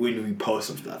when we post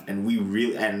some stuff, and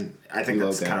I think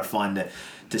that's kind of fun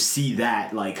to see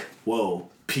that, like, whoa,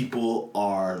 people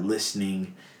are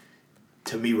listening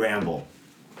to me ramble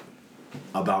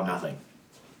about nothing,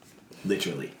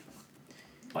 literally.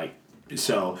 Like,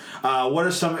 so what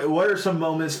are some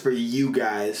moments for you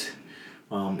guys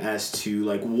as to,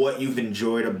 like, what you've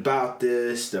enjoyed about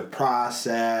this, the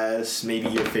process, maybe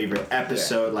your favorite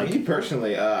episode? Yeah. Like, me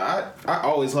personally, I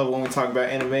always love when we talk about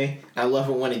anime. I love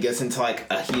it when it gets into like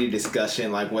a heated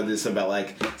discussion, like whether it's about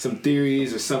like some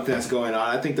theories or something that's going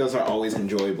on. I think those are always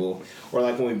enjoyable. Or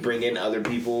like when we bring in other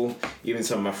people, even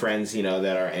some of my friends,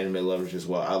 that are anime lovers as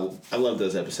well. I love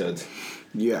those episodes.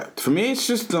 Yeah, for me, it's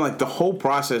just like the whole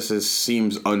process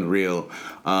seems unreal.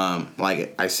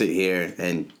 Like, I sit here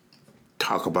and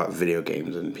talk about video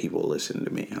games and people listen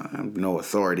to me. I have no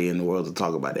authority in the world to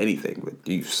talk about anything, but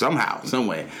somehow, some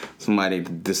way, somebody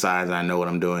decides I know what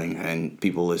I'm doing and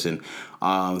people listen.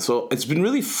 So it's been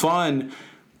really fun.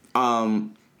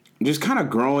 Just kind of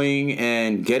growing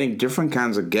and getting different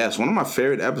kinds of guests. One of my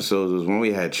favorite episodes was when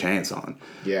we had Chance on.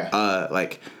 Yeah.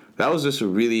 That was just a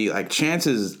really, like, Chance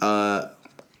is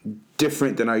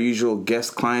different than our usual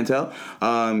guest clientele.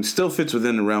 Still fits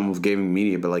within the realm of gaming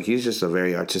media, but, like, he's just a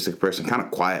very artistic person, kind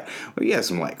of quiet. But he has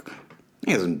some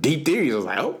deep theories. I was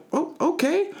like, oh,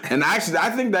 okay. And actually, I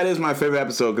think that is my favorite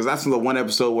episode, because that's the one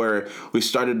episode where we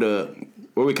kind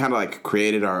of like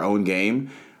created our own game.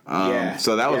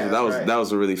 So that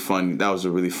was a really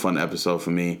fun episode for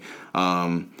me.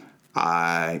 I'm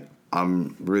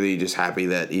really just happy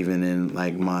that even in,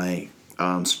 like, my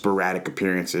sporadic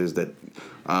appearances that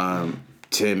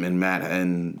Tim and Matt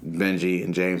and Benji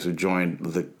and James, who joined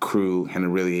the crew,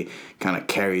 and really kind of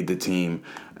carried the team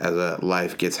as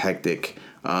life gets hectic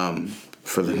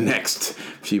for the next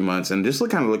few months, and just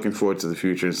kind of looking forward to the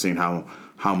future and seeing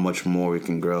how much more we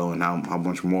can grow and how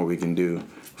much more we can do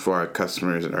for our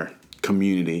customers and our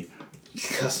community.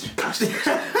 Customers.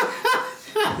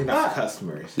 They're not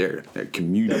customers. They're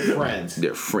community. They're friends.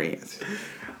 They're friends.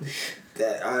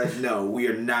 No, we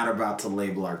are not about to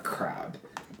label our crowd.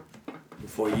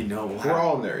 Before you know, We're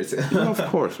all nerds. Of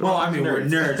course. Well, I mean, we're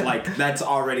nerds. Like that's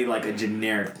already like a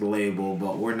generic label,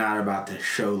 but we're not about to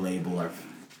show label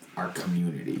our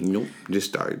community. Nope.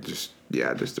 Just a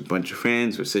bunch of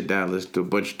friends. Or sit down, listen to a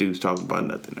bunch of dudes talk about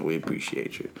nothing, and we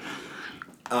appreciate you.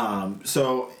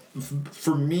 So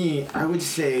for me, I would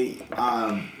say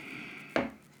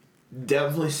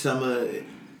definitely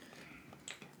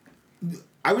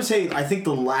I think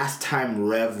the last time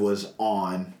Rev was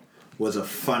on was a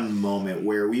fun moment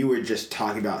where we were just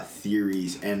talking about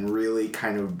theories and really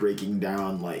kind of breaking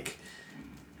down like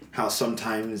how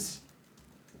sometimes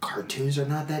cartoons are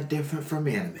not that different from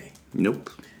anime. Nope.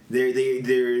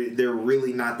 They're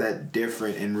really not that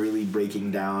different, and really breaking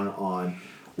down on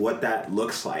what that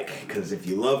looks like. Because if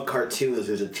you love cartoons,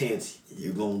 there's a chance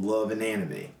you're gonna love an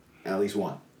anime, at least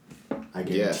one. I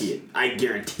guarantee it. I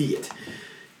guarantee it.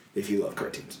 If you love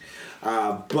cartoons,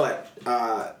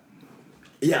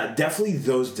 yeah, definitely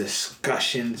those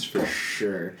discussions for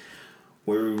sure,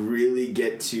 where we really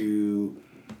get to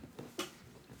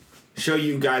show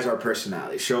you guys our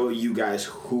personality, show you guys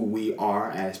who we are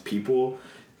as people,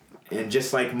 and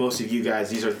just like most of you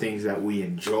guys, these are things that we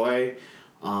enjoy,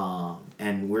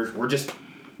 and we're just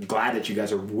glad that you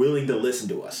guys are willing to listen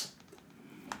to us,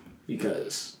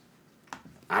 because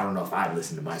I don't know if I'd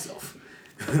listen to myself.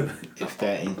 If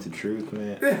that ain't the truth,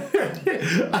 man.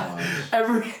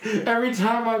 Every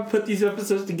time I put these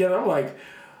episodes together, I'm like,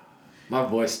 my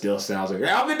voice still sounds like,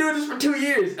 I've been doing this for 2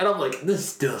 years, and I'm like, this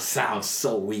still sounds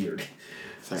so weird.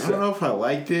 It's like, I don't know if I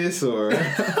like this or.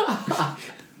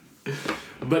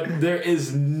 But there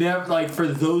is never, like, for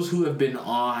those who have been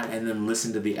on and then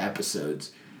listen to the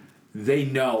episodes, they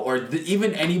know, or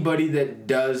even anybody that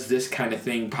does this kind of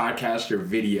thing, podcast or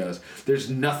videos, there's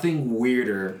nothing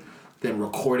weirder than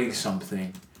recording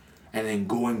something and then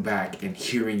going back and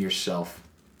hearing yourself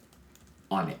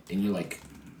on it. And you're like,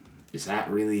 is that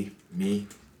really me?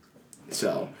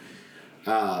 So,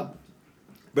 but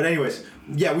anyways,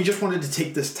 yeah, we just wanted to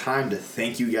take this time to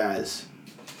thank you guys.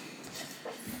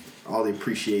 All the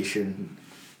appreciation,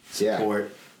 support.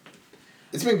 Yeah.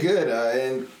 It's been good,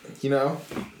 and,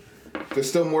 there's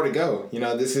still more to go.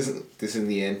 This isn't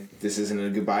the end. This isn't a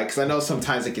goodbye. Because I know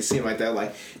sometimes it can seem like that.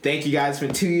 Like, thank you guys for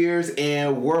 2 years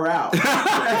and we're out.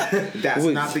 That's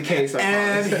not the case.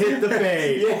 And hit the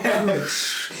fade. Yeah.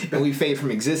 And we fade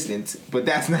from existence, but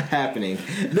that's not happening.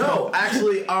 No,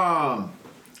 actually,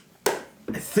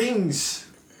 things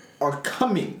are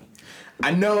coming.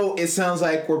 I know it sounds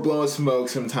like we're blowing smoke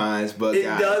sometimes, but it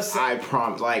guys, does. I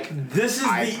promise. This is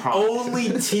the only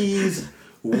tease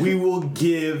we will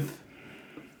give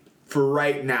for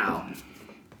right now.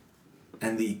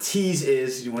 And the tease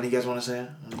is, what do you guys want to say?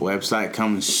 Website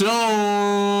coming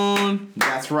soon.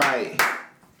 That's right.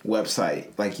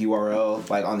 Website, like URL,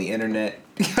 like on the internet.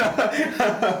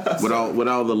 with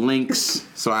all the links,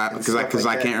 because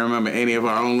I can't remember any of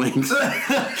our own links.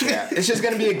 Yeah, it's just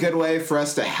gonna be a good way for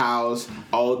us to house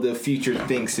all the future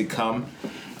things to come.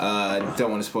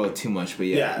 Don't want to spoil it too much, but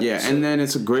yeah. And then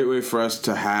it's a great way for us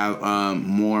to have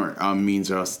more means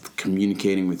of us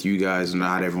communicating with you guys.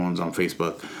 Not everyone's on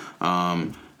Facebook.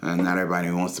 And not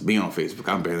everybody wants to be on Facebook.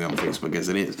 I'm barely on Facebook as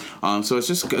it is. So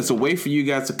it's a way for you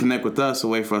guys to connect with us, a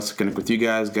way for us to connect with you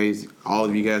guys. All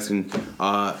of you guys can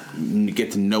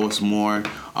get to know us more.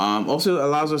 Also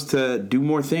allows us to do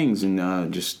more things, and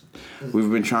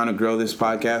we've been trying to grow this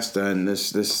podcast and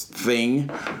this thing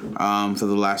for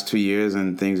the last 2 years,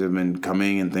 and things have been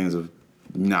coming and things have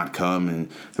not come,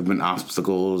 and have been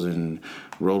obstacles and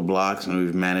roadblocks, and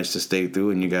we've managed to stay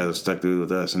through, and you guys have stuck through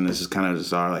with us, and this is kind of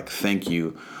just our thank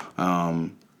you.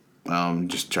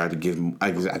 Just try to give,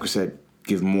 like I said,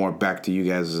 give more back to you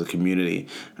guys as a community,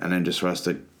 and then just for us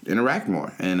to interact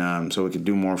more, and so we can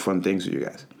do more fun things with you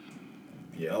guys.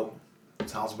 Yep,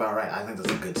 sounds about right. I think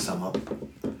that's a good sum up.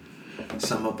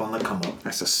 Sum up on the come up.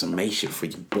 That's a summation for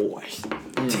you, boy.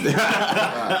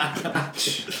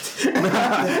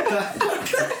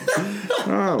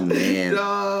 Oh man.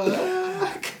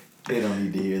 They don't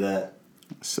need to hear that.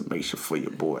 Summation for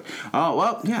your boy. Oh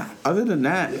well, yeah. Other than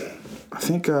that, I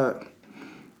think. But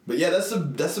yeah, that's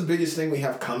the biggest thing we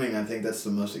have coming. I think that's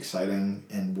the most exciting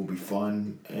and will be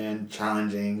fun and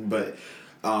challenging. But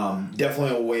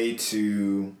definitely a way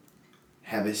to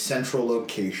have a central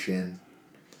location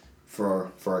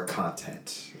for our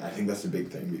content. I think that's the big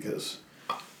thing, because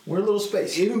we're a little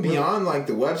space. Even beyond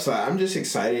the website, I'm just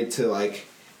excited to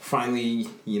finally,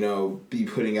 be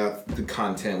putting out the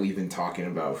content we've been talking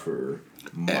about for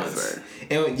months.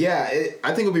 Ever. And yeah, I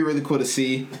think it'll be really cool to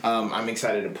see. I'm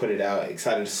excited to put it out.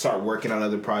 Excited to start working on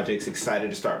other projects. Excited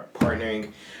to start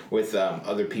partnering with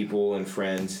other people and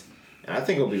friends. And I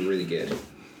think it'll be really good.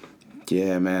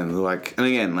 Yeah, man. Like, and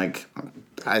again, like,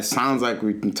 it sounds like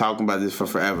we've been talking about this for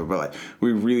forever, but like,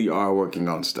 we really are working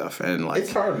on stuff, and like,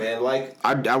 It's hard, man. Like,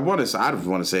 I want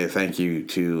to say a thank you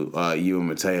to you and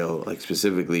Mateo, like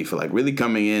specifically for like really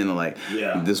coming in and like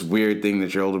this weird thing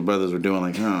that your older brothers were doing,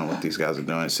 like, I don't know what these guys are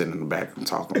doing, sitting in the back and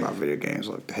talking about video games,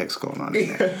 like the heck's going on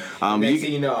here. next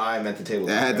thing you know, I'm at the table.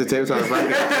 At the table talking about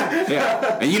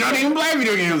yeah, and you don't even play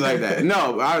video games like that.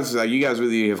 No, I was like, you guys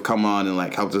really have come on and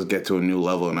like helped us get to a new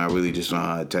level, and I really just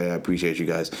want to tell you I appreciate you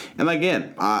guys. And like, again,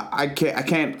 I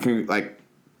can't like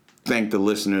thank the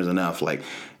listeners enough. Like,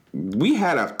 we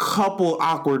had a couple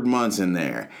awkward months in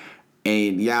there,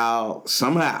 and y'all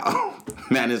somehow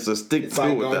managed to stick It's through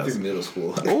like with going us. through middle school.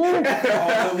 Ooh.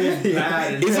 That was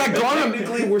bad. It's like going.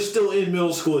 Technically, we're still in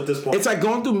middle school at this point. It's like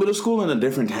going through middle school in a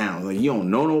different town. Like, you don't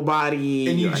know nobody.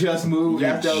 And you like, just moved You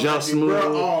after just elementary, moved.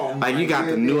 bro. Oh, like, my you got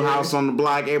the new goodness. house on the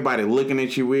block. Everybody looking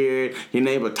at you weird. Your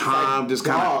neighbor Tom just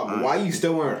kind Dog, of. why you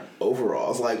still wearing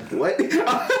overalls? Like, what?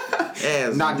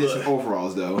 Not just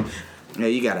overalls, though. Yeah,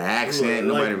 you got an accent.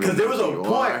 Nobody Because there was a knows who you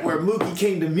point are. where Mookie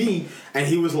came to me and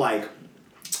he was like,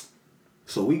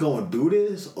 "So we gonna do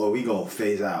this or we gonna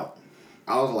phase out?"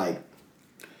 I was like,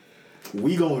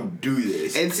 "We gonna do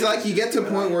this." It's like you get to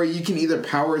a point where you can either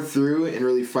power through and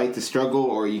really fight the struggle,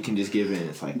 or you can just give in.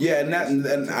 It's like,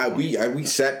 Yeah, we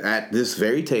sat at this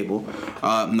very table.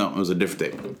 No, it was a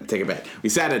different table. I take it back. We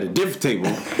sat at a different table,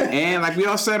 and like we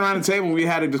all sat around the table. And we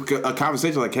had a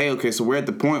conversation like, "Hey, okay, so we're at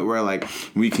the point where like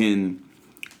we can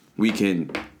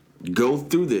go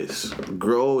through this,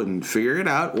 grow and figure it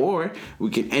out, or we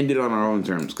can end it on our own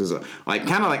terms." Because like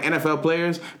kind of like NFL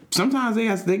players, sometimes they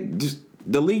just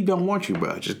the league don't want you,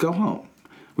 bro. Just go home.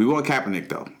 We want Kaepernick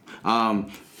though. All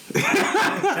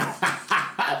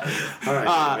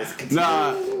right,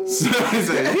 Nah,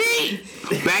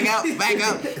 back out.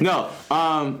 No,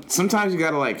 sometimes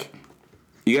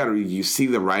you see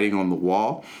the writing on the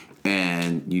wall,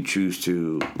 and you choose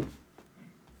to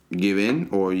give in,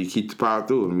 or you keep the power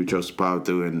through. And we chose to power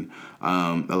through, and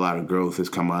a lot of growth has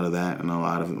come out of that, and a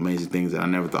lot of amazing things that I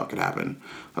never thought could happen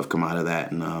have come out of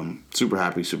that. And super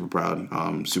happy, super proud,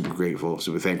 super grateful,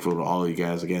 super thankful to all of you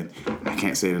guys. Again, I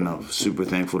can't say it enough. Super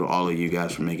thankful to all of you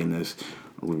guys for making this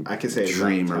I can say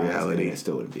dream a a reality. It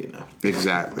still wouldn't be enough.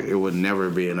 Exactly. It would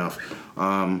never be enough.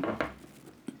 But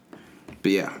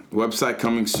yeah, website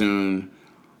coming soon.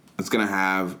 It's going to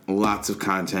have lots of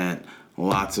content,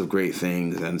 lots of great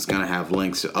things, and it's going to have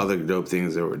links to other dope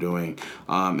things that we're doing.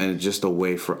 And it's just a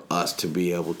way for us to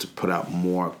be able to put out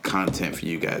more content for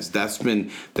you guys. That's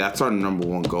our number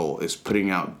one goal, is putting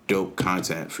out dope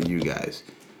content for you guys.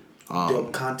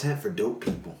 dope content for dope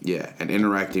people. Yeah, and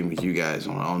interacting with you guys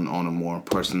on a more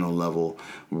personal level,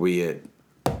 be it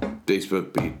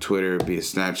Facebook, be it Twitter, be it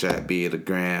Snapchat, be it a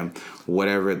Gram,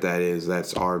 whatever that is.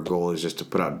 That's our goal, is just to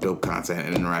put out dope content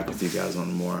and interact with you guys on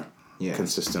a more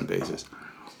consistent basis.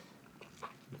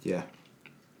 Yeah.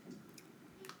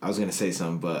 I was gonna say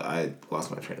something, but I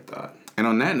lost my train of thought. And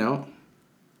on that note,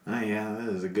 Oh yeah,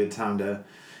 this is a good time to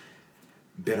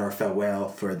bid our farewell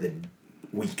for the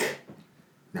week.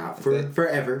 Not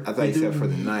forever. I thought you said for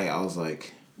the night. I was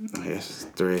like, I guess it's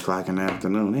 3 o'clock in the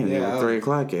afternoon. Ain't Yeah. even 3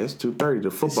 o'clock yet. It's 2:30.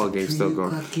 The football game's still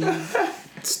going.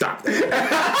 Stop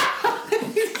that.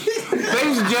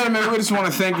 Ladies and gentlemen, we just want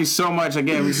to thank you so much.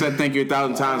 Again, we said thank you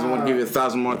 1,000 times. I want to give you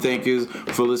 1,000 more thank yous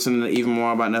for listening to Even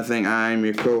More About Nothing. I'm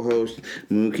your co-host,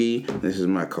 Mookie. This is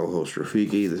my co-host,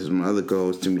 Rafiki. This is my other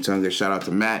co-host, Timmy Tunga. Shout out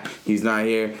to Matt. He's not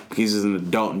here. He's just an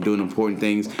adult and doing important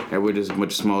things. And we're just a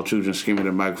bunch of small children screaming at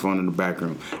the microphone in the back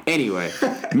room. Anyway,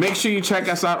 make sure you check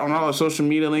us out on all our social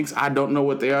media links. I don't know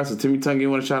what they are, so Timmy Tunga,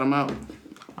 you want to shout them out?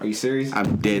 are you serious?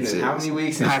 I'm dead serious. How many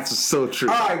weeks? That's so true.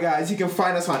 Alright guys, you can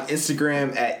find us on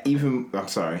Instagram at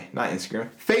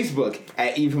Facebook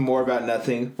at Even More About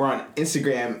Nothing. We're on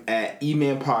Instagram at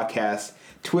eMan Podcast.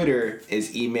 Twitter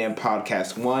is eMan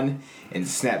Podcast 1, and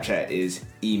Snapchat is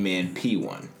eMan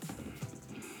P1.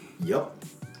 Yup,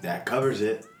 that covers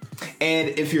it. And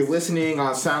if you're listening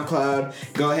on SoundCloud,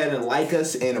 go ahead and like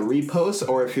us and repost.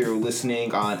 Or if you're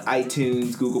listening on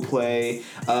iTunes, Google Play,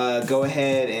 go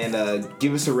ahead and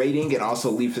give us a rating, and also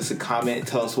leave us a comment.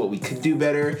 Tell us what we could do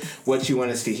better, what you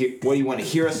want us to hear, what you want to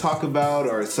hear us talk about,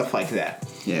 or stuff like that.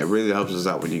 Yeah, it really helps us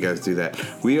out when you guys do that.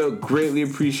 We greatly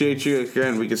appreciate you.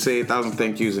 Again, we could say 1,000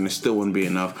 thank yous and it still wouldn't be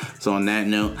enough. So on that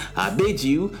note, I bid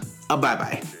you a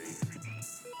bye-bye.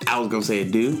 I was gonna say a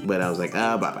dude, but I was like,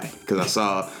 bye bye, because I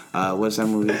saw what's that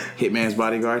movie? Hitman's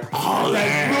Bodyguard.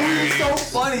 That movie's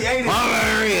so funny, ain't it?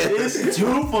 Hilarious. It's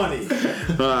too funny.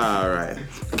 All right,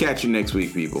 catch you next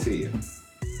week, people. See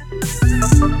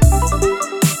you.